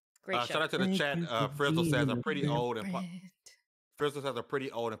 Great show. Shout out to the chat. Frizzle says a pretty old and Frizzle says a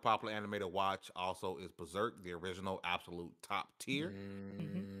pretty old and popular anime to watch also is Berserk, the original absolute top tier.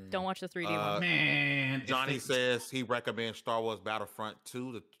 Don't watch the 3D one. Man, Johnny says he recommends Star Wars Battlefront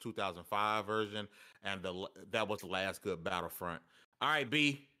 2, the 2005 version, and that was the last good Battlefront. All right,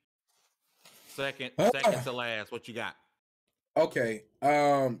 B. Second to last. What you got? Okay,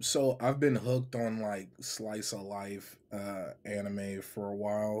 so I've been hooked on like slice of life anime for a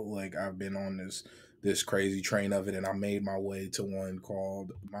while. Like I've been on this crazy train of it, and I made my way to one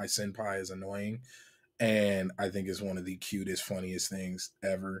called My Senpai is Annoying, and I think it's one of the cutest, funniest things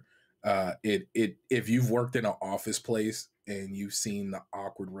ever. If you've worked in an office place and you've seen the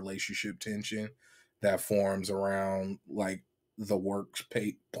awkward relationship tension that forms around like the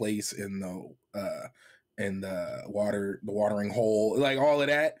workplace in the watering hole, like all of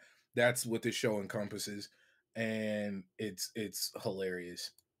that, that's what this show encompasses, and it's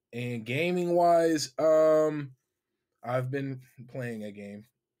hilarious. And gaming wise, I've been playing a game,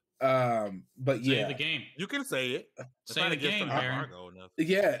 but say the game. You can say it. Say the game, Baron.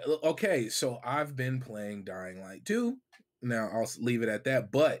 Yeah, okay. So I've been playing Dying Light 2. Now I'll leave it at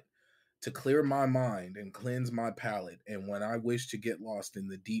that, but to clear my mind and cleanse my palate, and when I wish to get lost in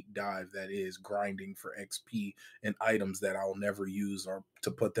the deep dive that is grinding for XP and items that I'll never use, or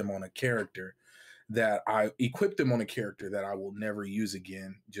to put them on a character, that I equip them on a character that I will never use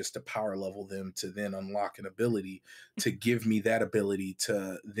again, just to power level them to then unlock an ability to give me that ability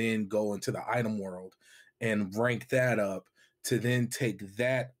to then go into the item world and rank that up, to then take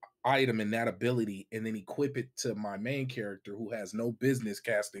that item and that ability and then equip it to my main character who has no business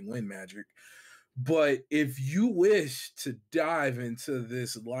casting wind magic. But if you wish to dive into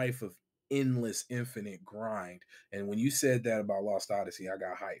this life of endless infinite grind, and when you said that about Lost Odyssey, I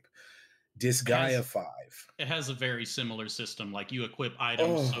got hype. Disgaea 5. It has a very similar system. Like you equip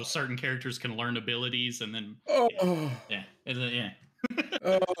items so certain characters can learn abilities, and then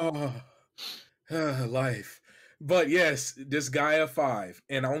life. But yes, Disgaea 5.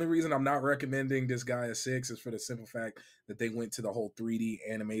 And the only reason I'm not recommending Disgaea 6 is for the simple fact that they went to the whole 3D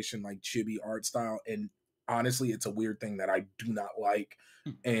animation, like chibi art style. And honestly, it's a weird thing that I do not like.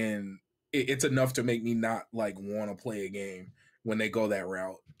 And it's enough to make me not like want to play a game when they go that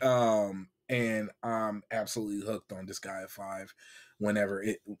route. And I'm absolutely hooked on Disgaea 5 whenever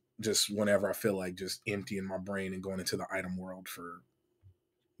I feel like just emptying my brain and going into the item world for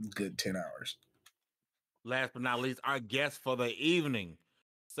a good 10 hours. Last but not least, our guest for the evening,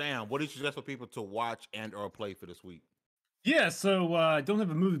 Sam. What do you suggest for people to watch and or play for this week? Yeah, so I don't have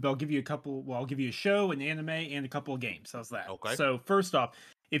a movie, but I'll give you a couple. Well, I'll give you a show, an anime, and a couple of games. How's that? Okay. So first off,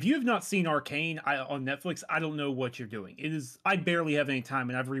 if you have not seen Arcane on Netflix, I don't know what you're doing. I barely have any time,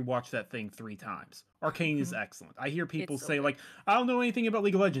 and I've rewatched that thing 3 times. Arcane is excellent. I hear people say like, I don't know anything about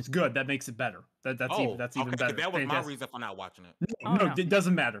League of Legends. Good, that makes it better. That's even better. That was my reason for not watching it. No, it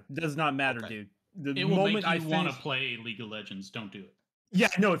doesn't matter. It does not matter, dude. The moment I want to play League of Legends, don't do it. Yeah,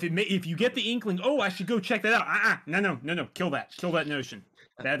 no. If you get the inkling, I should go check that out. No. Kill that notion.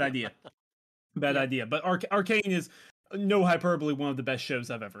 Bad idea. Bad idea. But Arcane is, no hyperbole, one of the best shows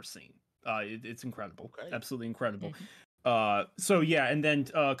I've ever seen. It's incredible. Okay. Absolutely incredible. So yeah, and then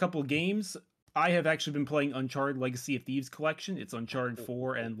a couple of games. I have actually been playing Uncharted Legacy of Thieves collection. It's Uncharted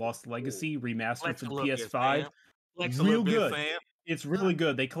 4 and Lost Legacy remastered for the PS5. Real good. It's really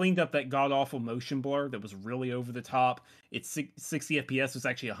good. They cleaned up that god-awful motion blur that was really over the top. It's 60 FPS. It's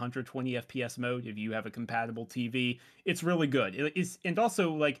actually 120 FPS mode if you have a compatible TV. It's really good. And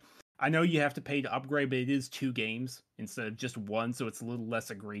also, like, I know you have to pay to upgrade, but it is 2 games instead of just 1, so it's a little less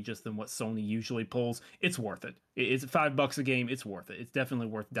egregious than what Sony usually pulls. It's worth it. It's $5 a game. It's worth it. It's definitely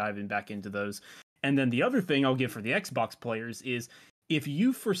worth diving back into those. And then the other thing I'll give for the Xbox players is, if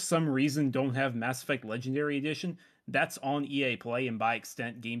you for some reason don't have Mass Effect Legendary Edition, that's on EA Play and by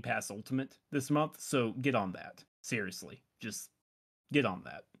extent Game Pass Ultimate this month. So get on that. Seriously, just get on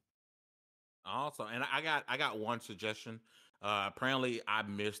that. Also, and I got one suggestion. Apparently, I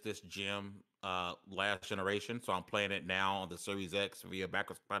missed this gem last generation, so I'm playing it now on the Series X via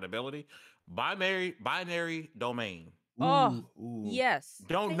backwards compatibility. Binary Domain. Oh, Ooh. yes.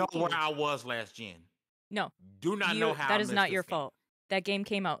 Don't know Thank where you. I was last gen. No. Do not know how. That I is missed not this your game. fault. That game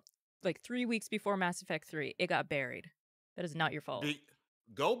came out like 3 weeks before Mass Effect 3. It got buried. That is not your fault.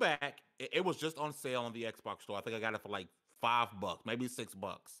 Go back. It was just on sale on the Xbox store. I think I got it for like $5, maybe $6.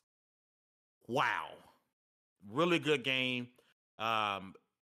 Wow. Really good game. I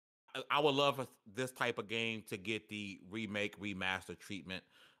would love for this type of game to get the remake, remaster treatment.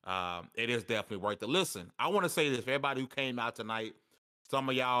 It is definitely worth it. Listen, I want to say this for everybody who came out tonight. Some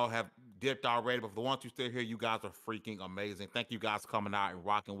of y'all have dipped already, but for the ones who still here, you guys are freaking amazing. Thank you guys for coming out and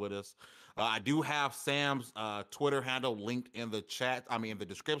rocking with us. I do have Sam's Twitter handle linked in the chat. In the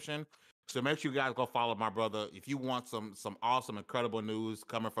description. So make sure you guys go follow my brother. If you want some awesome, incredible news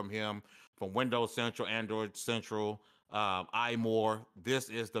coming from him, from Windows Central, Android Central, iMore, this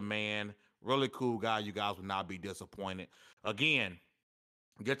is the man. Really cool guy. You guys will not be disappointed. Again,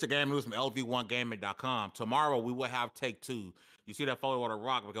 get your game news from lv1gaming.com. Tomorrow we will have take 2. You see that photo of The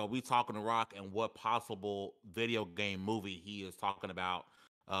Rock because we talking to Rock and what possible video game movie he is talking about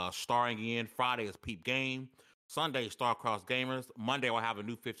starring in. Friday is Peep Game. Sunday, Starcross Gamers. Monday, we'll have a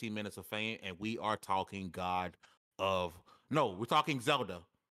new 15 Minutes of Fame, and we are talking we're talking Zelda.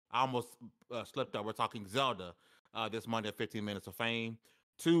 I almost slipped up. We're talking Zelda this Monday, 15 Minutes of Fame.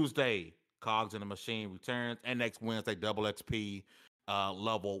 Tuesday, Cogs in the Machine returns, and next Wednesday, Double XP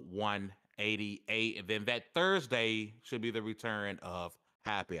level 188. And then that Thursday should be the return of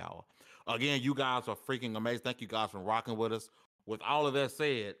Happy Hour. Again, you guys are freaking amazing. Thank you guys for rocking with us. With all of that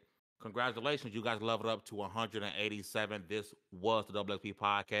said, congratulations. You guys leveled up to 187. This was the Double XP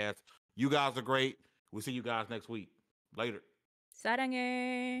podcast. You guys are great. We'll see you guys next week. Later.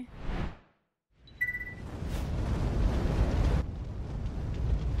 사랑해.